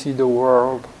do you see the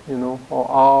world, or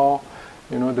how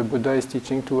the Buddha is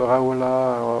teaching to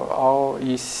Rahula, or how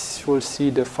he should see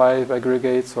the five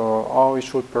aggregates, or how he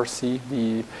should perceive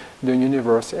the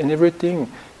universe, and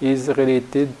everything is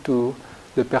related to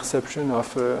the perception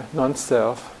of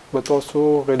non-self, but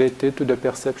also related to the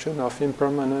perception of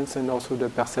impermanence and also the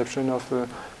perception of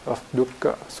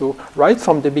dukkha. So right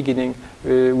from the beginning,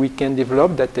 we can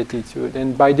develop that attitude,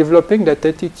 and by developing that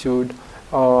attitude,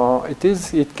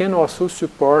 it can also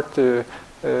support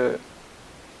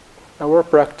our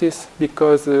practice,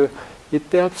 because it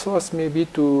helps us maybe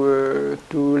to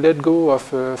let go of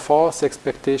false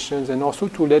expectations, and also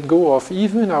to let go of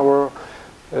even our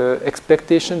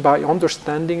expectation by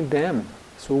understanding them.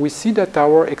 So we see that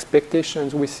our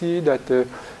expectations, we see that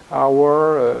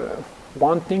our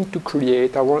wanting to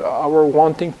create, our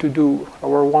wanting to do,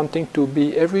 our wanting to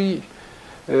be, every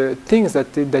things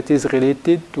that is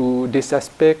related to this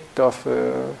aspect of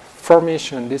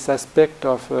formation, this aspect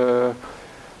of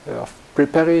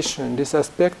preparation, this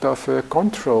aspect of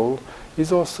control,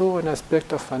 is also an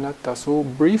aspect of anatta. So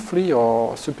briefly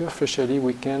or superficially,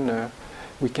 we can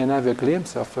have a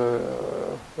glimpse of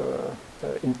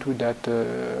into that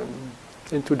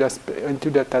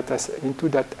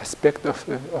aspect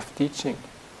of teaching.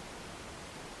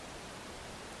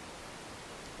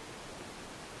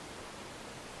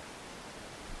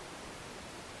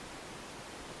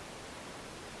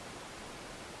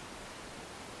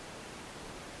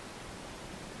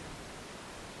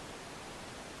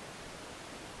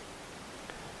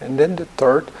 And then the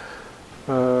third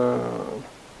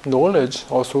knowledge,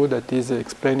 also that is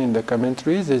explained in the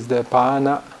commentaries, is the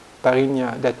pahana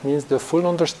parinya. That means the full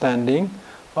understanding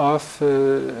of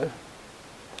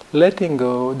letting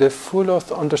go, the full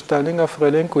understanding of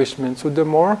relinquishment. So the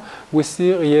more we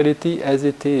see reality as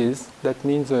it is, that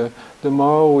means the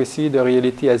more we see the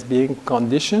reality as being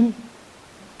conditioned,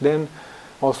 then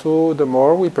also the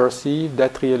more we perceive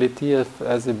that reality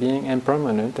as being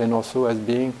impermanent and also as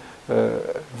being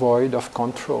void of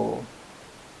control.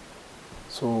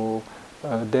 So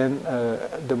then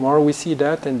the more we see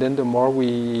that, and then the more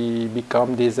we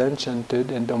become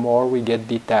disenchanted, and the more we get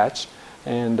detached,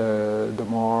 and the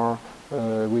more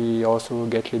we also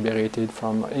get liberated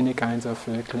from any kinds of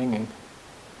clinging.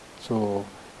 So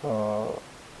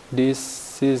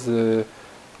this is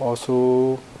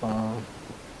also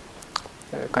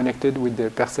connected with the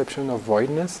perception of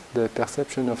voidness, the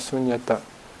perception of sunyata.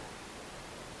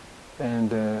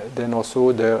 And then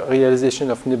also the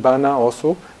realization of nibbana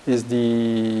also is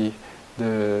the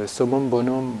summum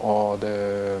bonum, or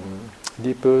the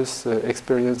deepest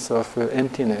experience of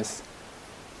emptiness,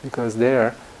 because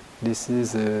there this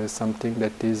is something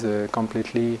that is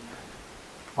completely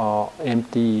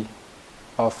empty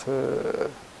of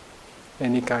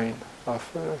any kind of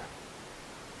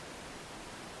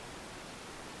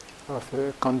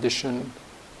condition.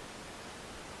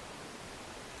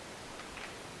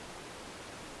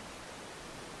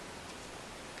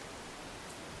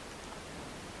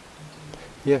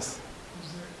 Yes.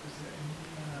 Is there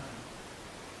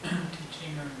any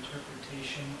teaching or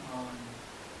interpretation on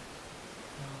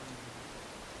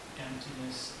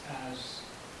emptiness as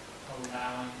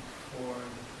allowing for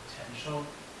the potential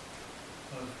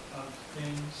of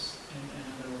things? In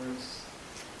other words,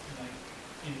 like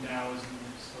in Taoism,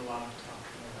 there's a lot of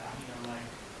talking about, like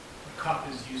a cup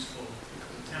is useful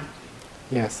because it's empty.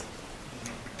 Yes.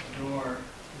 A door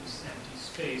is empty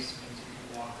space, means you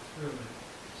can walk through it.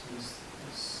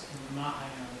 So in the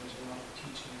Mahayana, there's a lot of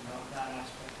teaching about that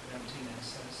aspect of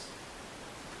emptiness, as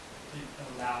it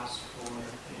allows for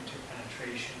the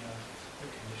interpenetration of the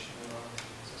conditioned world and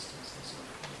existence and so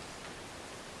forth.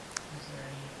 Is there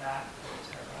any of that?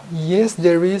 Yes,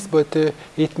 there is, but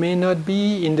it may not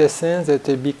be in the sense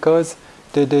that because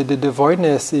the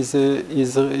voidness is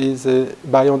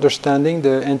by understanding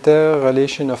the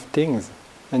interrelation of things,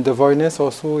 and the voidness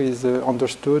also is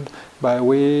understood by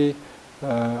way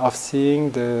of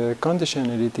seeing the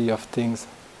conditionality of things.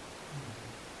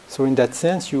 So in that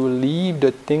sense, you leave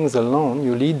the things alone,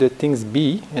 you leave the things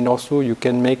be, and also you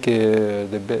can make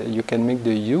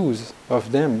the use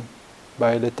of them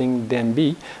by letting them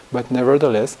be, but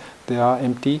nevertheless they are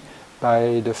empty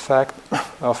by the fact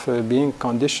of being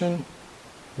conditioned,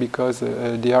 because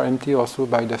they are empty also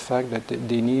by the fact that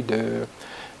they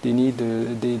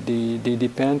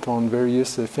depend on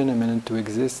various phenomena to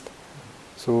exist.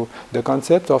 So the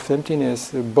concept of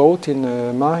emptiness, both in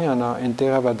Mahayana and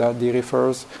Theravada,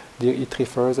 it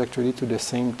refers actually to the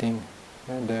same thing.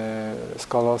 And the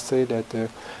scholars say that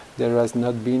there has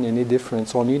not been any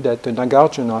difference, only that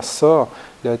Nagarjuna saw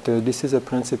that this is a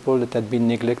principle that had been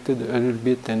neglected a little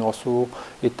bit, and also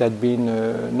it had been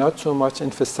not so much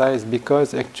emphasized,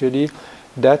 because actually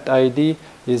that idea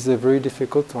is very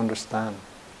difficult to understand.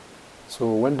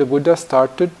 So when the Buddha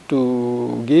started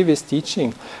to give his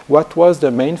teaching, what was the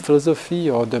main philosophy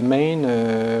or the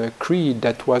main creed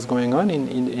that was going on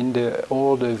in the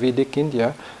old Vedic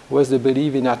India was the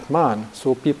belief in Atman.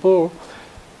 So people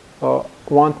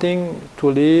wanting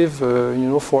to live,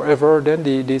 forever. Then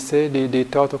they say they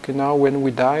thought, okay, now when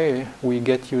we die, we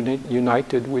get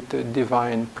united with the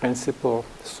divine principle.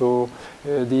 So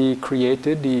they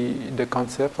created the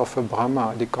concept of a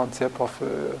Brahma, the concept of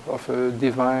a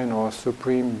divine or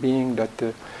supreme being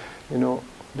that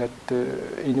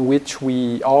in which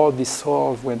we all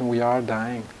dissolve when we are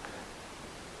dying.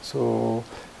 So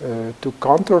to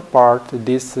counterpart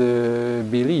this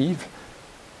belief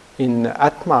in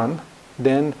Atman,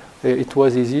 then it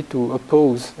was easy to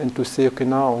oppose and to say, okay,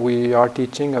 now we are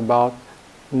teaching about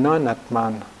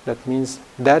non-Atman. That means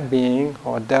that being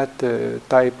or that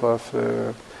type of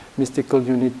mystical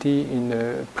unity in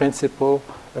a principle,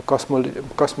 a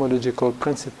cosmological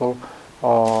principle,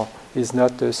 is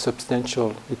not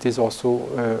substantial. It is also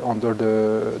under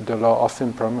the law of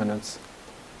impermanence.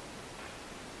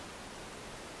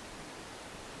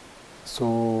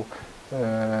 So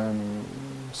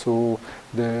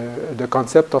the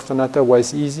concept of Sunnata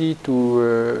was easy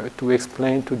to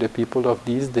explain to the people of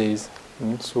these days.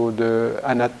 So the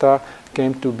anatta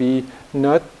came to be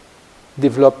not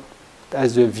developed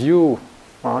as a view.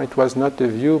 It was not a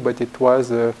view, but it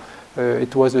was a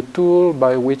tool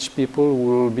by which people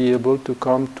will be able to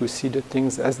come to see the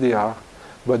things as they are.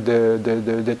 But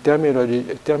the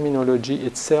terminology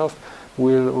itself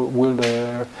will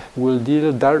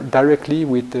deal directly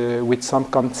with some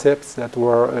concepts that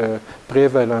were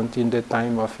prevalent in the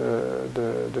time of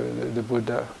the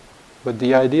Buddha. But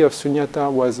the idea of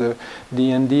Sunnata was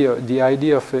the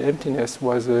idea of emptiness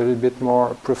was a little bit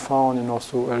more profound and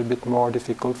also a little bit more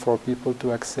difficult for people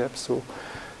to accept. So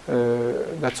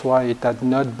that's why it had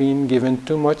not been given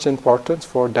too much importance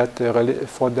for that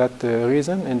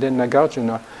reason. And then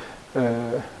Nagarjuna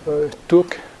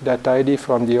took that idea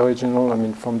from the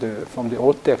original, from the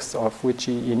old text, of which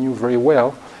he knew very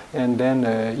well, and then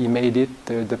he made it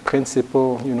the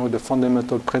principle, the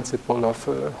fundamental principle of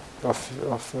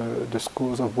the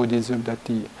schools of Buddhism that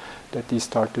he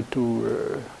started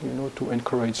to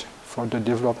encourage for the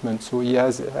development. So he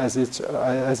has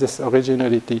its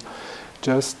originality,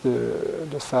 just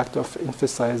the fact of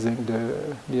emphasizing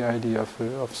the idea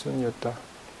of Sunyata.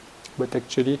 But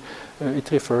actually,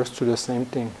 it refers to the same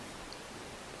thing.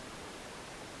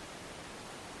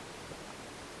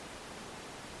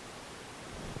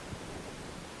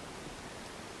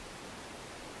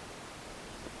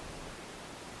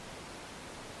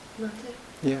 Mate?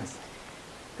 Yes.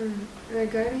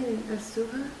 Regarding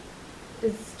asubha,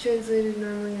 it's translated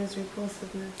normally as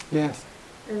repulsiveness. Yes.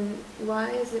 And why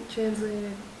is it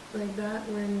translated like that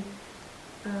when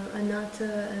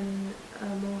anatta and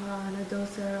moha and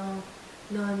adosa are all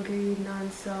non-greed,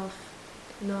 non-self,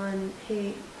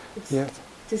 non-hate? It's Yes.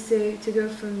 to go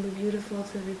from the beautiful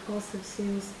to repulsive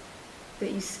seems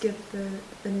that you skip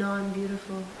the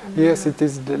non-beautiful. Yes, it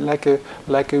is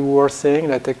like we were saying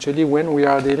that actually when we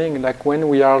are dealing, like when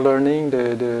we are learning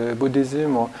the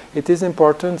Buddhism, it is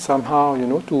important somehow,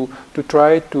 to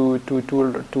try to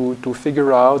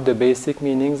figure out the basic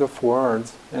meanings of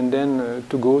words, and then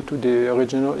to go to the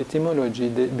original etymology,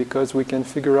 because we can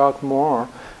figure out more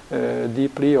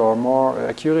deeply or more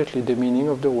accurately the meaning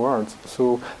of the words.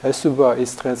 So asubha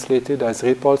is translated as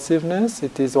repulsiveness.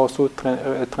 It is also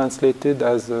translated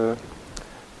as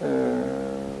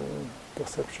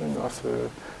perception of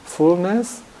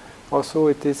fullness. Also,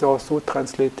 it is also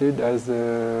translated as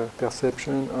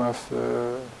perception of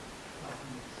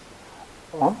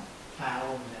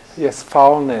Foulness. yes,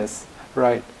 foulness.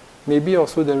 Right. Maybe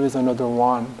also there is another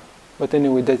one. But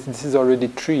anyway, this is already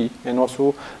three, and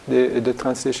also the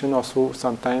translation also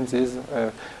sometimes is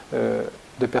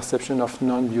the perception of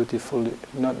non-beautiful.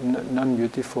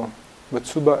 But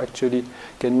subha actually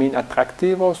can mean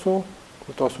attractive also,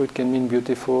 but also it can mean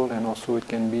beautiful, and also it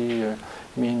can be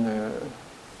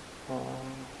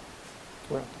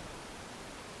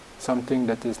something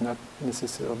that is not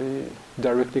necessarily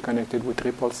directly connected with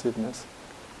repulsiveness.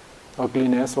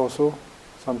 Ugliness also.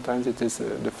 Sometimes it is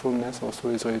the fullness also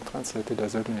is really translated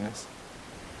as ugliness.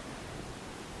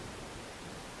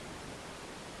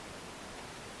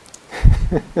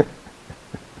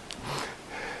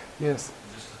 Yes.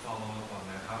 Just to follow up on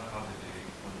that, how did they,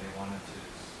 when they wanted to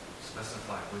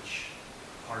specify which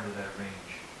part of that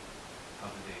range, how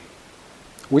did they?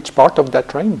 Which part of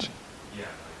that range? Yeah,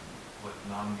 like what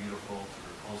non-beautiful to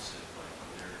repulsive, like when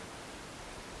they're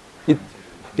It- trying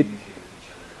to communicate with each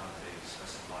other, how do they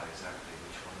specify exactly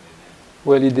which one they meant?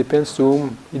 Well, it depends to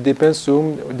whom. It depends to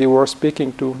whom they were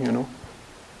speaking to.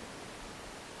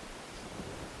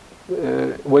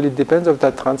 Well, it depends of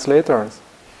the translators.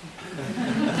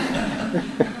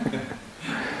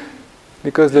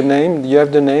 because the name, you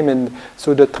have the name, and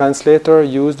so the translator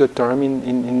used the term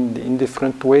in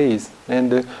different ways,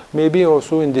 and maybe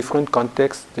also in different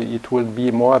contexts it will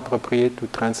be more appropriate to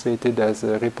translate it as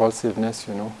repulsiveness,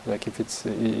 like if it's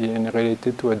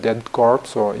related to a dead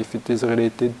corpse, or if it is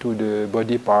related to the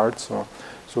body parts, or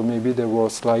so maybe there were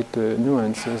slight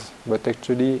nuances, but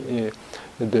actually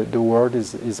the word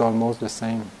is almost the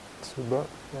same, Subha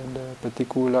and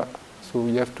Patikula. So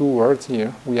we have two words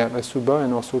here. We have Asubha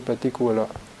and also Patikula.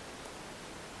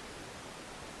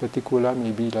 Patikula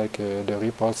may be like the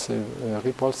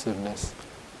repulsiveness.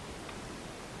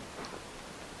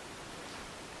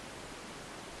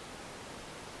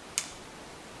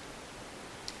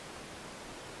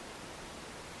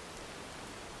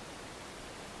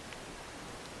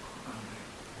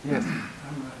 Yes.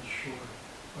 I'm not sure,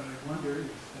 but I wonder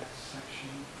if that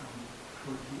section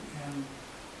toward the end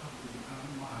of the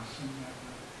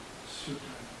Sunnata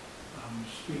Sutta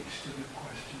speaks to the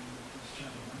question that this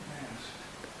gentleman asked,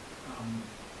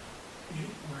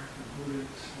 where the Buddha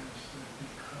says that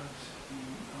because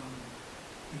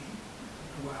he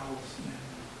dwells in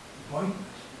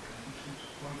voidness, because he keeps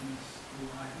voidness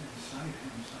alive inside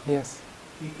himself, Yes.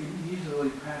 he can easily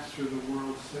pass through the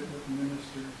world, sit with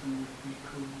ministers and with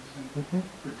bhikkhus and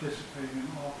participate in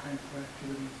all kinds of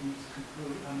activities, and he's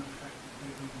completely unaffected. They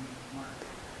leave him the mark.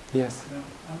 Yes. Now,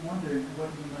 I'm wondering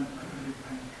what you meant by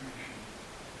interpenetration.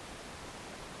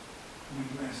 When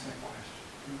you asked that question,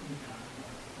 we talked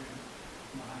about the way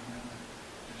Mahayana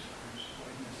describes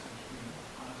voidness as being a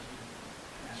positive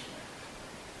aspect.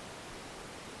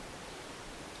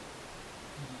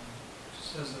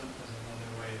 Just as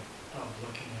another way of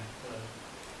looking at the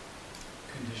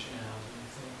conditionality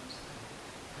of things,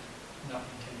 that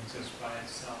nothing can exist by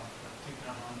itself, but to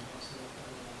come on to us that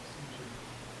otherwise things would be,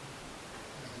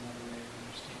 is another way of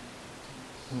understanding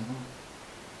emptiness.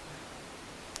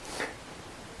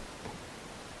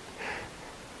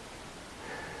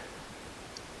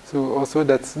 So also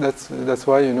that's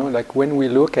why, like when we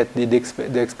look at the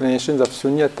explanations of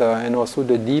Sunyata, and also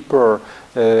the deeper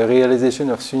realization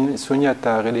of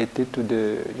Sunyata related to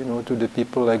the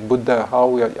people like Buddha,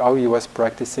 how he was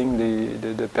practicing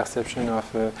the perception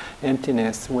of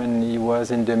emptiness when he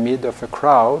was in the mid of a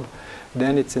crowd,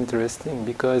 then it's interesting,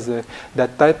 because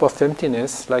that type of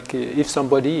emptiness, like if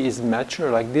somebody is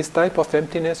mature, like this type of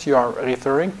emptiness you are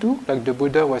referring to, like the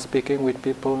Buddha was speaking with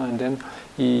people, and then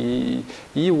he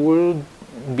will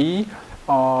be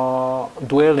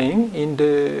dwelling in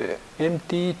the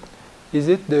empty, is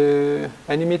it the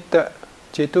Animitta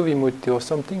Ceto Vimutti or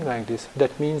something like this.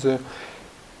 That means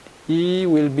he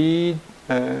will be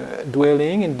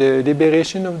dwelling in the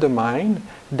liberation of the mind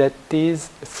that is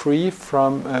free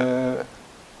from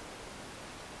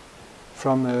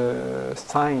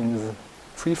signs,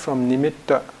 free from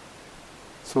nimitta.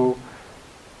 So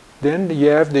then you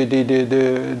have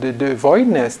the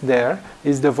voidness there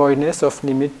is the voidness of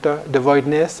nimitta, the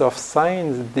voidness of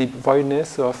signs, the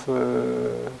voidness of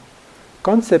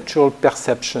conceptual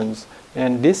perceptions,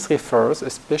 and this refers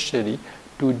especially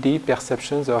to the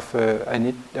perceptions of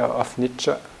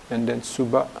Nitya, and then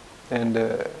Subha, and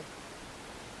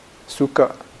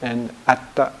Sukha, and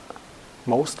Atta,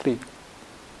 mostly.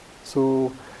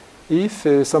 So if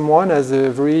someone has a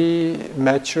very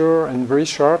mature and very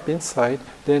sharp insight,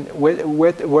 then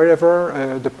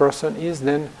wherever the person is,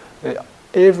 then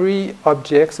every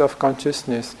object of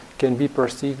consciousness can be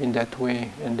perceived in that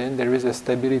way, and then there is a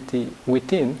stability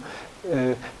within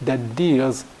that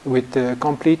deals with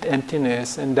complete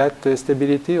emptiness, and that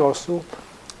stability also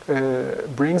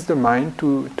brings the mind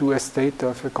to a state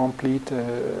of a complete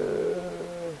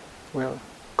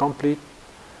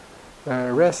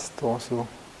rest also,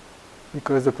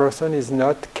 because the person is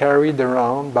not carried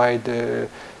around by the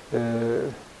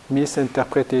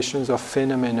misinterpretations of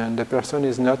phenomenon. The person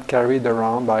is not carried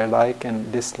around by like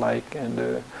and dislike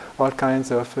and all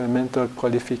kinds of mental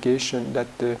qualification that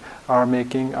are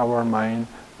making our mind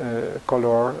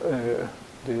color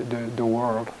the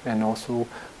world, and also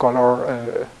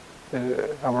color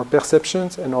our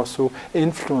perceptions, and also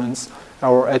influence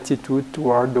our attitude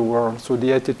toward the world. So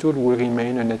the attitude will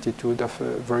remain an attitude of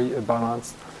a very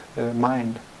balanced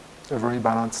mind, a very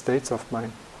balanced state of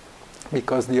mind,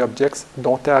 because the objects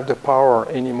don't have the power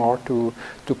anymore to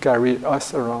carry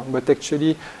us around. But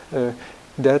actually,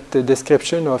 that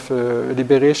description of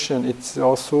liberation, it's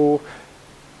also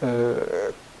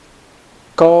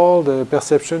called the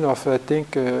perception of, I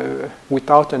think,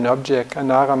 without an object,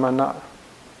 anaramana,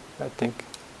 I think,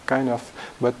 kind of.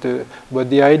 But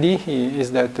the idea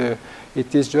is that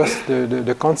it is just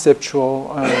the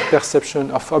conceptual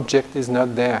perception of object is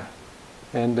not there.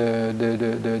 And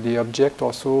the object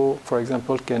also, for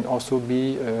example, can also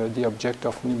be the object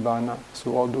of Nibbana.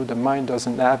 So although the mind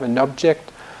doesn't have an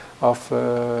object of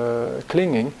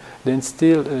clinging, then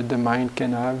still the mind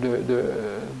can have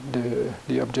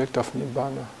the object of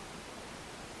Nibbana.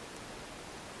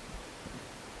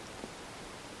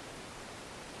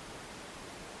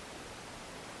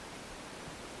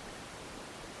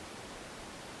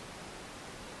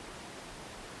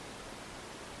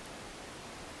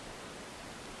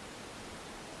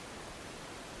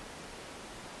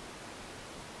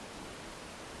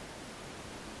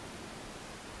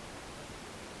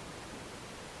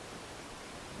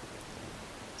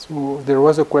 So there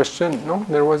was a question, no?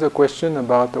 There was a question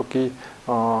about, okay,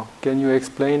 can you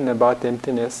explain about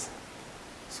emptiness?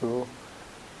 So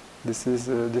this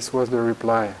was the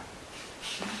reply.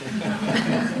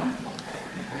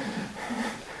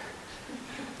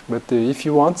 But if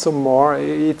you want some more,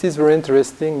 it is very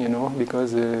interesting,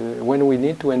 because when we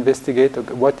need to investigate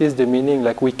what is the meaning,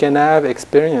 like we can have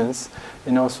experience,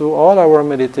 and also all our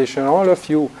meditation, all of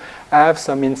you have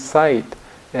some insight,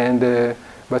 and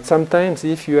but sometimes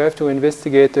if you have to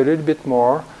investigate a little bit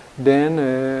more, then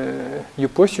you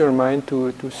push your mind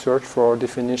to search for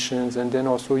definitions, and then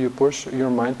also you push your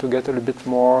mind to get a little bit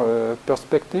more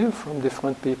perspective from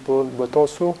different people, but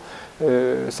also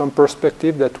some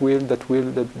perspective that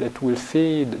will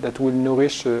feed, that will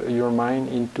nourish your mind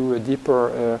into a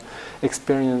deeper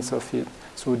experience of it.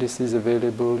 So this is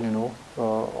available,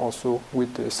 also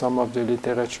with some of the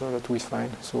literature that we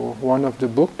find. So one of the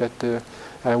books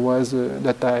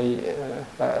that I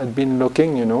had been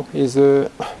looking, is a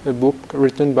book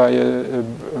written by a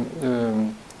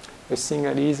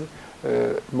Sinhalese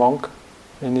monk,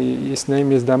 and his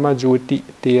name is Dhamajoti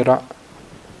Thera,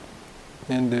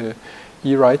 and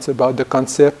he writes about the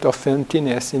concept of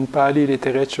emptiness in Pali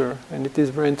literature, and it is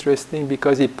very interesting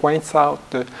because he points out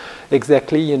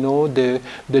exactly, the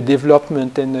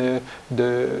development and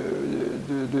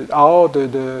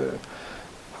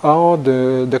how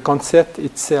the concept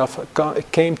itself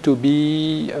came to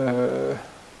be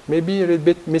maybe a little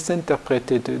bit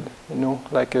misinterpreted.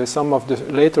 Like some of the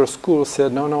later schools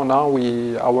said, no, now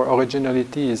our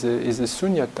originality is a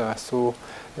sunyata. So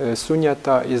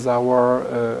sunyata is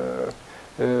our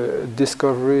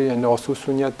discovery, and also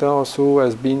sunyata also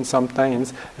has been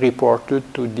sometimes reported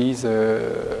to these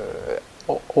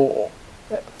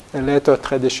later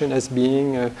tradition as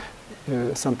being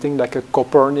something like a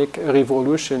Copernic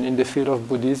revolution in the field of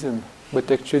Buddhism. But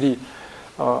actually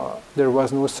there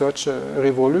was no such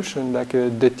revolution. Like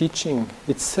the teaching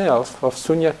itself of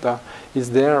sunyata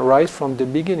is there right from the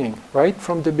beginning. Right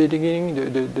from the beginning,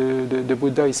 the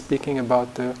Buddha is speaking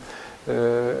about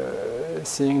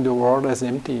seeing the world as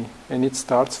empty, and it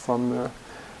starts from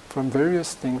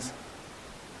various things.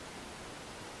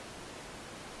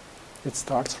 It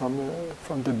starts from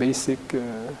the basic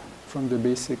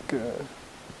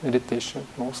meditation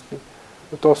mostly.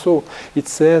 But also it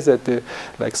says that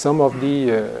like some of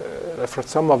the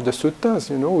suttas,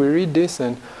 we read this,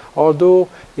 and although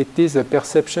it is a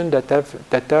perception that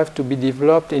have to be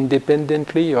developed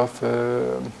independently of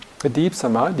deep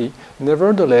samadhi,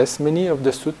 nevertheless many of the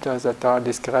suttas that are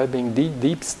describing the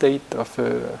deep state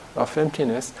of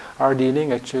emptiness are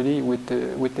dealing actually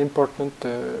with important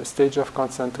stage of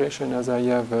concentration, as I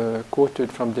have quoted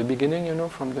from the beginning,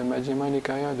 from the Majjhima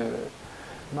Nikaya. The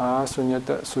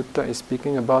Mahasunyata Sutta is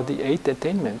speaking about the 8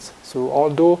 attainments. So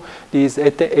although these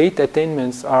 8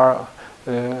 attainments are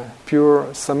pure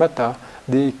samatha,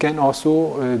 they can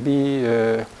also be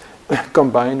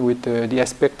combined with the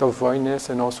aspect of voidness,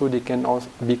 and also they can also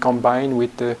be combined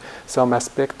with some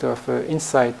aspect of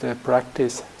insight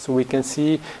practice. So we can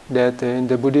see that in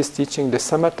the Buddhist teaching, the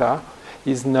samatha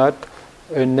is not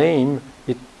a name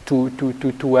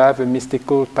to have a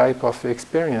mystical type of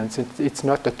experience. It's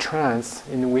not a trance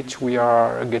in which we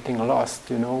are getting lost,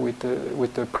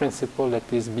 with a principle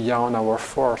that is beyond our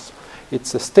force.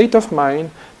 It's a state of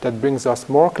mind that brings us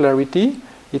more clarity.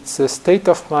 It's a state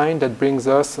of mind that brings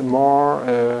us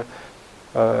more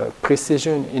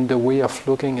precision in the way of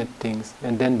looking at things.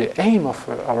 And then the aim of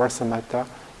our samatha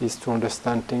is to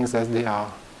understand things as they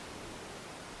are.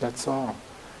 That's all.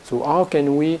 So how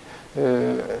can we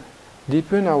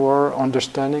deepen our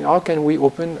understanding? How can we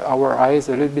open our eyes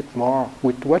a little bit more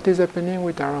with what is happening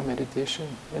with our meditation?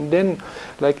 And then,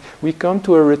 like, we come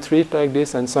to a retreat like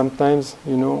this, and sometimes,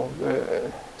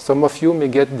 some of you may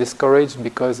get discouraged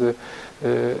because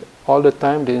all the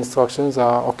time the instructions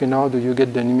are, okay, now do you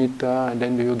get the nimitta, and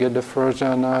then do you get the first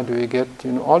jhana, do you get,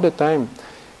 all the time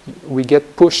we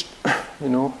get pushed,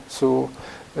 so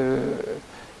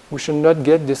we should not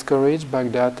get discouraged by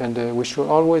that, and we should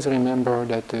always remember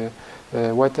that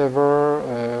whatever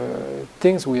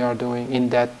things we are doing in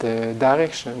that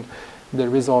direction,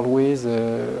 there is always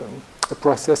a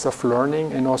process of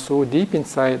learning, and also deep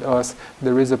inside us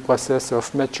there is a process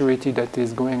of maturity that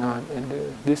is going on, and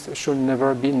this should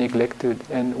never be neglected,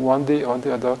 and one day or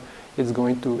the other it's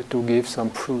going to give some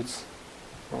fruits.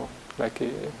 Like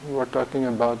we were talking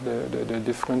about the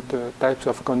different types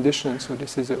of conditions, so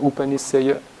this is a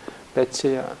Upanisaya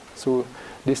Pacheya. So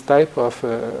this type of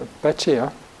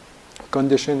Pacheya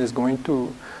condition is going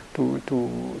to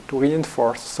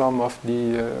reinforce some of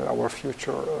our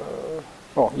future,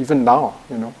 or even now,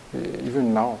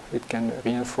 even now it can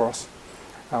reinforce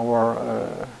our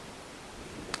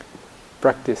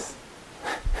practice.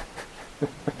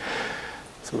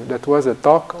 So that was a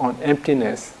talk on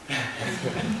emptiness.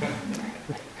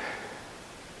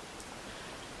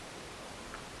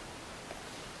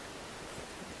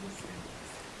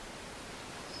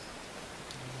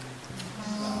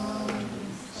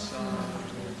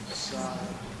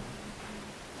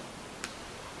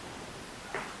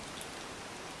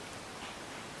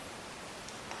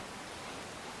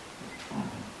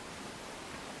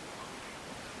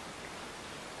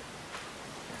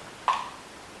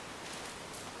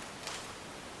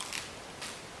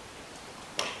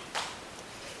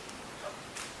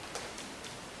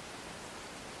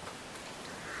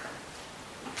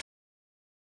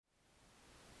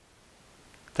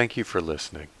 Thank you for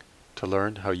listening. To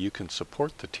learn how you can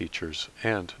support the teachers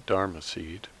and Dharma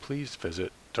Seed, please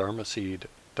visit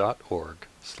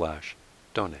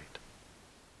dharmaseed.org/donate.